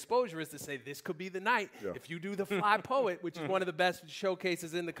trick of exposure is to say, this could be the night. Yeah. If you do the Fly Poet, which is one of the best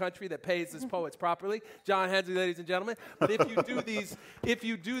showcases in the country that pays its poets properly, John Hensley, ladies and gentlemen. But if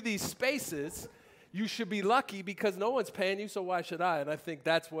you do these spaces, you should be lucky because no one's paying you, so why should I? And I think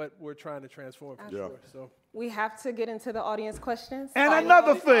that's what we're trying to transform. So. We have to get into the audience questions. And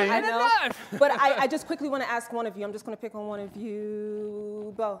another thing. I know. But I just quickly want to ask one of you. I'm just going to pick on one of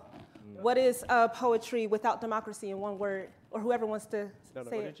you, Bo. What is poetry without democracy in one word? Or whoever wants to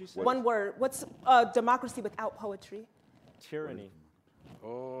say it. One word. What's democracy without poetry? Tyranny.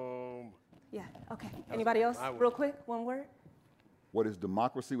 Yeah, okay. Anybody else? Real quick, one word. What is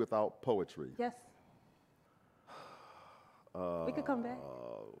democracy without poetry? Yes. We could come back.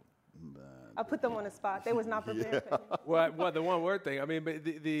 I put them on the spot. They was not prepared. Yeah. Well, the one word thing. I mean, but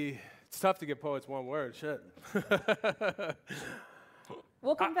it's tough to get poets one word. Shit.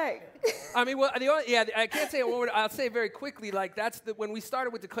 We'll come back. I mean, well, I can't say it one word. I'll say it very quickly. Like when we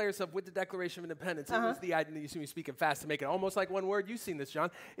started with Declare Yourself with the Declaration of Independence, it was the idea. You see me speaking fast to make it almost like one word. You've seen this,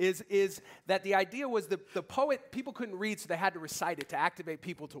 John. Is that the idea was the poet? People couldn't read, so they had to recite it to activate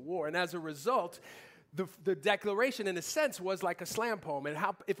people to war, and as a result. The Declaration, in a sense, was like a slam poem, and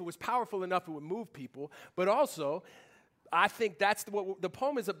if it was powerful enough, it would move people. But also, I think that's what the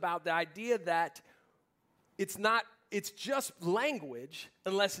poem is about, the idea that it's just language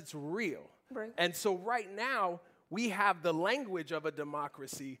unless it's real. Right. And so right now, we have the language of a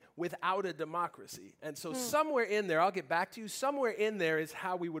democracy without a democracy. And so somewhere in there, I'll get back to you, somewhere in there is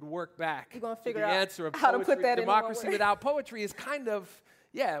how we would work back. You're going to figure the out answer of how poetry. to put that democracy in without poetry is kind of...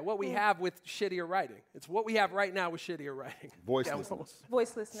 Yeah, what we have with shittier writing. It's what we have right now with shittier writing. Voicelessness.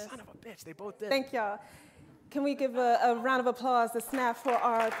 Voicelessness. Son of a bitch, they both did. Thank y'all. Can we give a round of applause, a snap for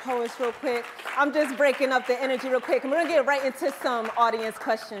our poets real quick? I'm just breaking up the energy real quick, and we're gonna get right into some audience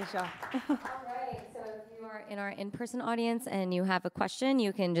questions, y'all. All right, so if you are in our in-person audience and you have a question,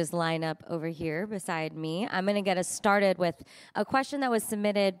 you can just line up over here beside me. I'm gonna get us started with a question that was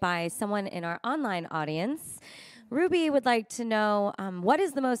submitted by someone in our online audience. Ruby would like to know, what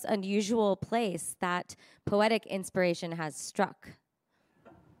is the most unusual place that poetic inspiration has struck?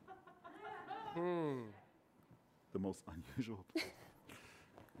 The most unusual.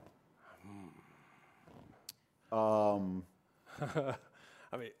 I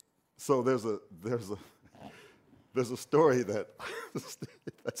mean, So there's a story that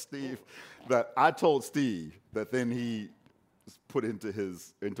that I told Steve that then he put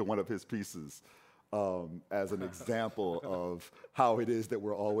into one of his pieces as an example of how it is that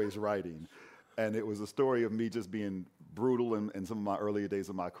we're always writing. And it was a story of me just being brutal in some of my earlier days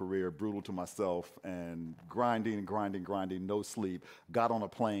of my career, brutal to myself and grinding, no sleep. Got on a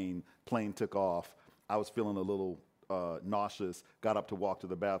plane took off. I was feeling a little nauseous, got up to walk to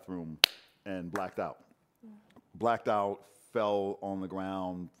the bathroom and blacked out. Blacked out, fell on the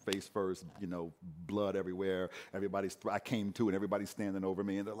ground, face first, blood everywhere. I came to and everybody's standing over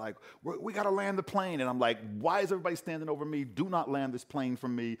me and they're like, we gotta land the plane. And I'm like, why is everybody standing over me? Do not land this plane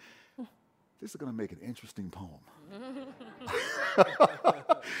from me. This is gonna make an interesting poem.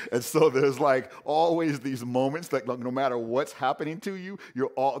 And so there's like always these moments that no matter what's happening to you,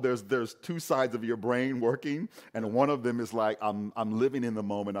 there's two sides of your brain working, and one of them is like I'm living in the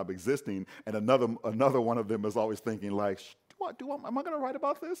moment, I'm existing, and another one of them is always thinking like, am I going to write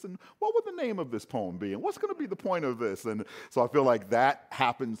about this? And what would the name of this poem be? And what's going to be the point of this? And so I feel like that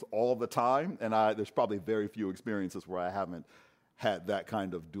happens all the time, and there's probably very few experiences where I haven't had that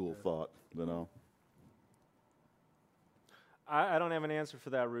kind of dual thought, I don't have an answer for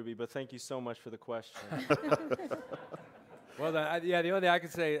that, Ruby, but thank you so much for the question. Well, the only thing I can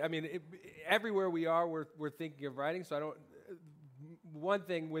say, I mean, everywhere we are, we're thinking of writing. So I don't. One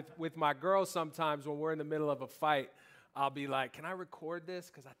thing with my girls, sometimes when we're in the middle of a fight, I'll be like, "Can I record this?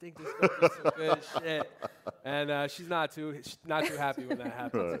 Because I think this is gonna be some good shit." And she's not too happy when that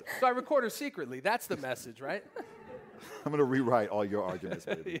happens. Right. So I record her secretly. That's the message, right? I'm gonna rewrite all your arguments,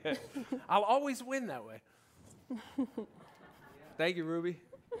 baby. Yeah. I'll always win that way. Thank you, Ruby.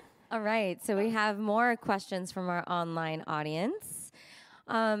 All right, so we have more questions from our online audience.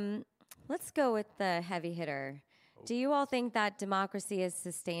 Let's go with the heavy hitter. Do you all think that democracy is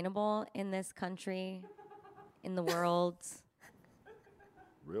sustainable in this country, in the world?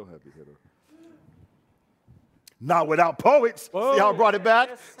 Real heavy hitter. Not without poets. Whoa. See how I brought it back?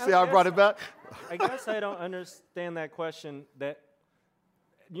 I guess I don't understand that question. That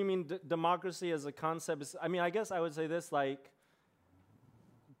you mean democracy as a concept? I guess I would say this, like,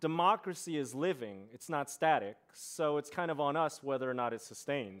 democracy is living, it's not static, so it's kind of on us whether or not it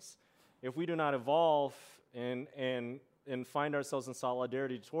sustains. If we do not evolve and find ourselves in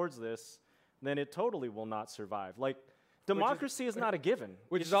solidarity towards this, then it totally will not survive. Like, democracy is not a given.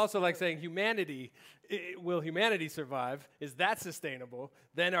 Which is also like saying humanity, will humanity survive? Is that sustainable?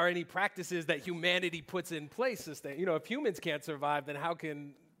 Then are any practices that humanity puts in place sustainable? If humans can't survive, then how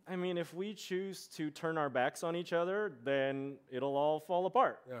can... if we choose to turn our backs on each other, then it'll all fall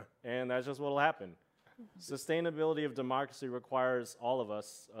apart. Yeah. And that's just what'll happen. Sustainability of democracy requires all of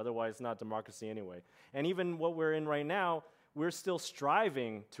us, otherwise not democracy anyway. And even what we're in right now, we're still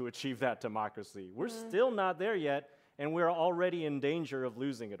striving to achieve that democracy. We're still not there yet, and we're already in danger of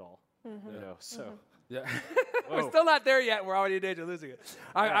losing it all. So... Yeah. We're still not there yet. We're already in danger of losing it.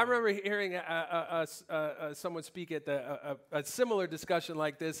 I remember hearing someone speak at a similar discussion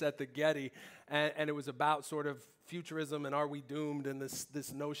like this at the Getty, and it was about sort of futurism and are we doomed and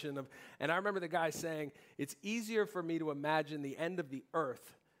this notion of, and I remember the guy saying, it's easier for me to imagine the end of the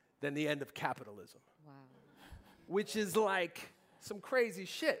earth than the end of capitalism. Wow. Which is like some crazy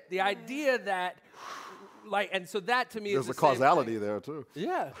shit. The idea that... and so that to me there's is a causality there too.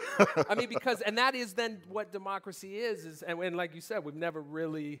 Yeah, and that is then what democracy is, and like you said, we've never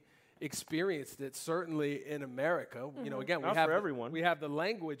really experienced it. Certainly in America, again, we have the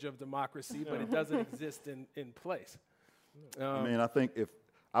language of democracy, but it doesn't exist in place. I think if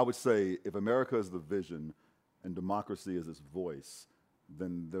America is the vision and democracy is its voice,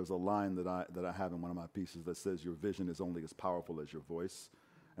 then there's a line that I have in one of my pieces that says your vision is only as powerful as your voice.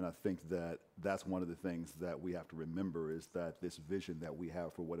 And I think that that's one of the things that we have to remember is that this vision that we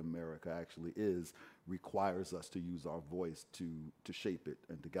have for what America actually is requires us to use our voice to shape it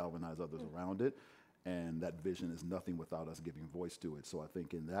and to galvanize others around it. And that vision is nothing without us giving voice to it. So I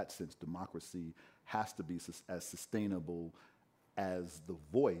think in that sense, democracy has to be as sustainable as the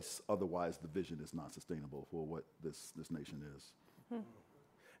voice. Otherwise, the vision is not sustainable for what this nation is.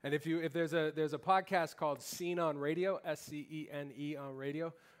 And if there's a podcast called Scene on Radio, SCENE on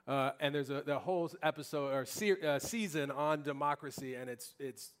Radio, and there's the whole episode or season on democracy, and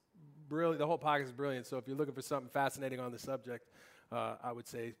it's brilliant. The whole podcast is brilliant. So if you're looking for something fascinating on the subject, I would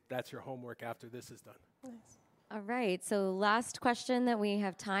say that's your homework after this is done. Nice. All right, so last question that we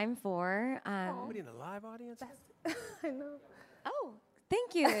have time for. We need a live audience? I know. Oh,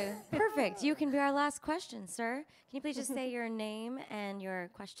 thank you. Perfect. You can be our last question, sir. Can you please just say your name and your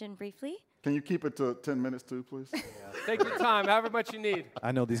question briefly? Can you keep it to 10 minutes too, please? Take your time, however much you need.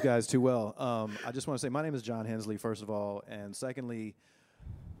 I know these guys too well. I just want to say my name is John Hensley, first of all, and secondly,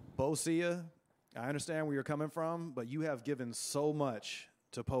 Bosia, I understand where you're coming from, but you have given so much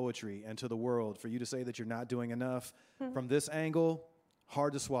to poetry and to the world. For you to say that you're not doing enough from this angle,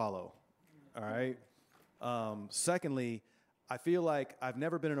 hard to swallow, all right? Secondly, I feel like I've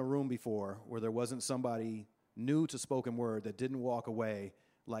never been in a room before where there wasn't somebody new to spoken word that didn't walk away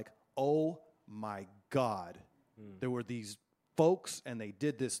like, oh my God, there were these folks and they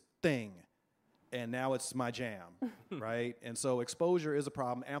did this thing and now it's my jam, right? And so exposure is a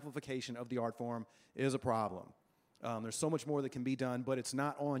problem. Amplification of the art form is a problem. There's so much more that can be done, but it's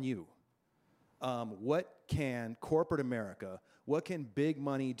not on you. What can corporate America, what can big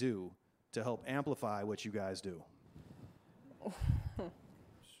money do to help amplify what you guys do?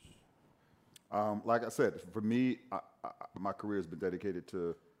 Like I said, for me, my career has been dedicated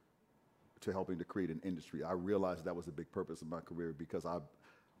to helping to create an industry. I realized that was a big purpose of my career because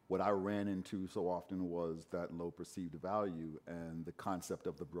what I ran into so often was that low perceived value and the concept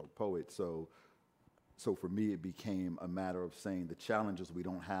of the broke poet. So for me, it became a matter of saying the challenges, we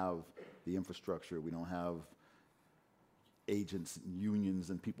don't have the infrastructure, we don't have agents and unions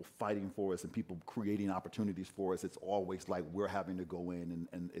and people fighting for us and people creating opportunities for us. It's always like we're having to go in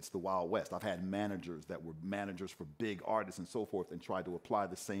and it's the Wild West. I've had managers that were managers for big artists and so forth and tried to apply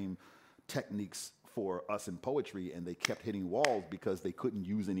the same techniques for us in poetry, and they kept hitting walls because they couldn't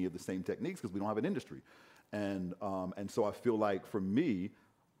use any of the same techniques because we don't have an industry. And so I feel like for me,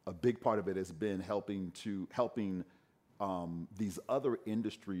 a big part of it has been helping these other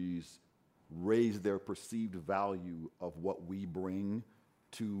industries raise their perceived value of what we bring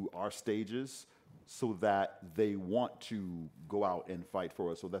to our stages so that they want to go out and fight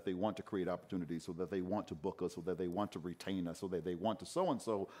for us, so that they want to create opportunities, so that they want to book us, so that they want to retain us, so that they want to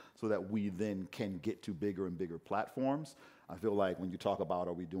so-and-so, so that we then can get to bigger and bigger platforms. I feel like when you talk about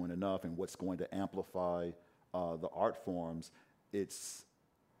are we doing enough and what's going to amplify the art forms, it's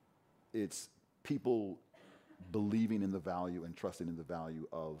people believing in the value and trusting in the value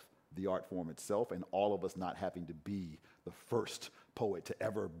of the art form itself, and all of us not having to be the first poet to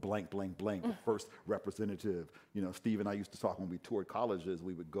ever blank, blank, blank, the first representative. You know, Steve and I used to talk when we toured colleges,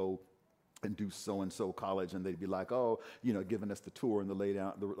 we would go and do so-and-so college, and they'd be like, oh, you know, giving us the tour and the lay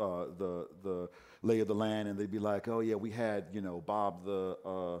down, the lay of the land, and they'd be like, oh yeah, we had, you know, Bob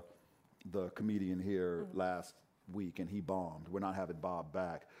the comedian here last week, and he bombed. We're not having Bob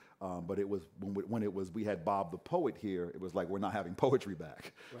back. But it was when we had Bob the poet here, it was like we're not having poetry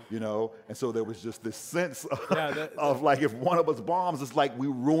back, right. You know? And so there was just this sense of like if one of us bombs, it's like we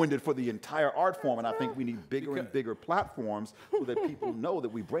ruined it for the entire art form. And I think we need bigger and bigger platforms so that people know that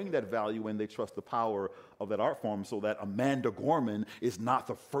we bring that value and they trust the power of that art form, so that Amanda Gorman is not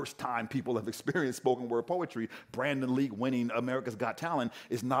the first time people have experienced spoken word poetry. Brandon Lee winning America's Got Talent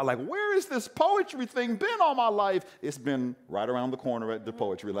is not like, where is this poetry thing been all my life? It's been right around the corner at the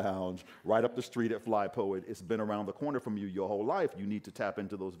Poetry Lounge, right up the street at Fly Poet. It's been around the corner from you your whole life. You need to tap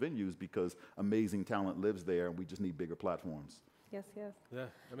into those venues because amazing talent lives there, and we just need bigger platforms. Yes, yes. Yeah,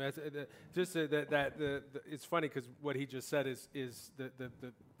 I mean, it's funny because what he just said is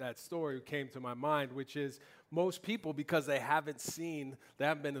that story came to my mind, which is most people, because they haven't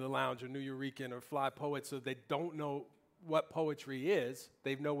been to the Lounge or New Eurekan or Fly Poet, so they don't know what poetry is.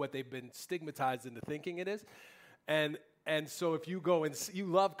 They know what they've been stigmatized into thinking it is, and so if you go and you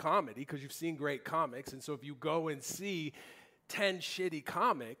love comedy because you've seen great comics, and so if you go and see 10 shitty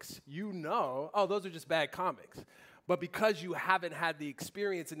comics, you know, oh, those are just bad comics. But because you haven't had the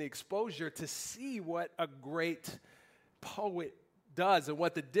experience and the exposure to see what a great poet does and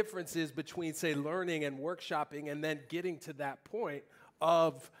what the difference is between, say, learning and workshopping and then getting to that point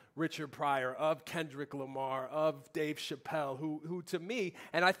of Richard Pryor, of Kendrick Lamar, of Dave Chappelle, who to me,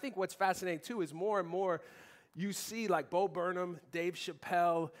 and I think what's fascinating too is more and more you see like Bo Burnham, Dave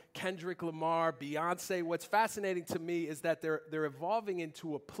Chappelle, Kendrick Lamar, Beyonce. What's fascinating to me is that they're evolving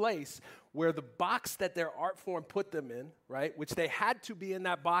into a place where the box that their art form put them in, right, which they had to be in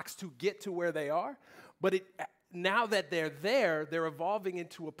that box to get to where they are, but now that they're there, they're evolving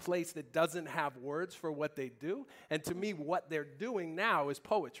into a place that doesn't have words for what they do. And to me, what they're doing now is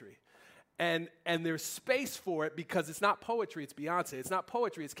poetry. And there's space for it because it's not poetry, it's Beyonce. It's not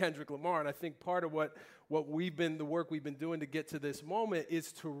poetry, it's Kendrick Lamar. And I think part of the work we've been doing to get to this moment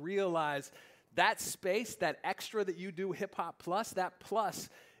is to realize that space, that extra that you do, hip hop plus, that plus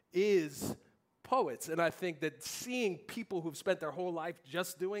is poets. And I think that seeing people who've spent their whole life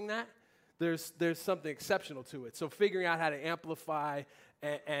just doing that, there's something exceptional to it. So figuring out how to amplify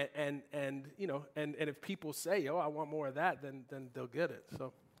and if people say, "Oh, I want more of that," then they'll get it.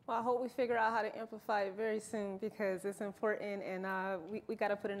 So. Well, I hope we figure out how to amplify it very soon because it's important and we got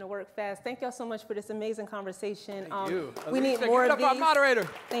to put in the work fast. Thank y'all so much for this amazing conversation. Thank you. We need more of these. Our moderator.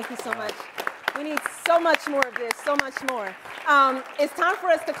 Thank you so much. We need so much more of this, so much more. It's time for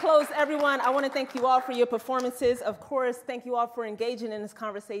us to close, everyone. I want to thank you all for your performances. Of course, thank you all for engaging in this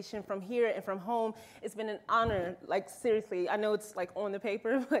conversation from here and from home. It's been an honor, like seriously. I know it's like on the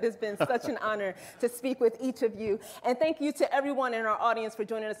paper, but it's been such an honor to speak with each of you. And thank you to everyone in our audience for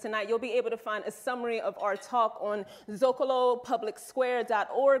joining us tonight. You'll be able to find a summary of our talk on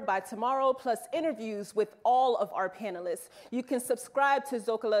ZócaloPublicSquare.org by tomorrow, plus interviews with all of our panelists. You can subscribe to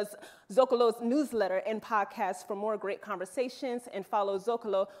Zócalo's newsletter and podcast for more great conversations and follow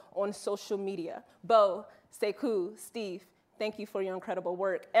Zócalo on social media. Bo, Sekou, Steve, thank you for your incredible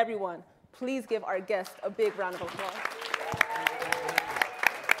work. Everyone, please give our guest a big round of applause.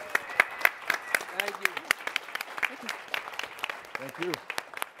 Thank you. Thank you.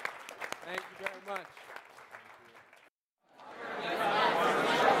 Thank you very much.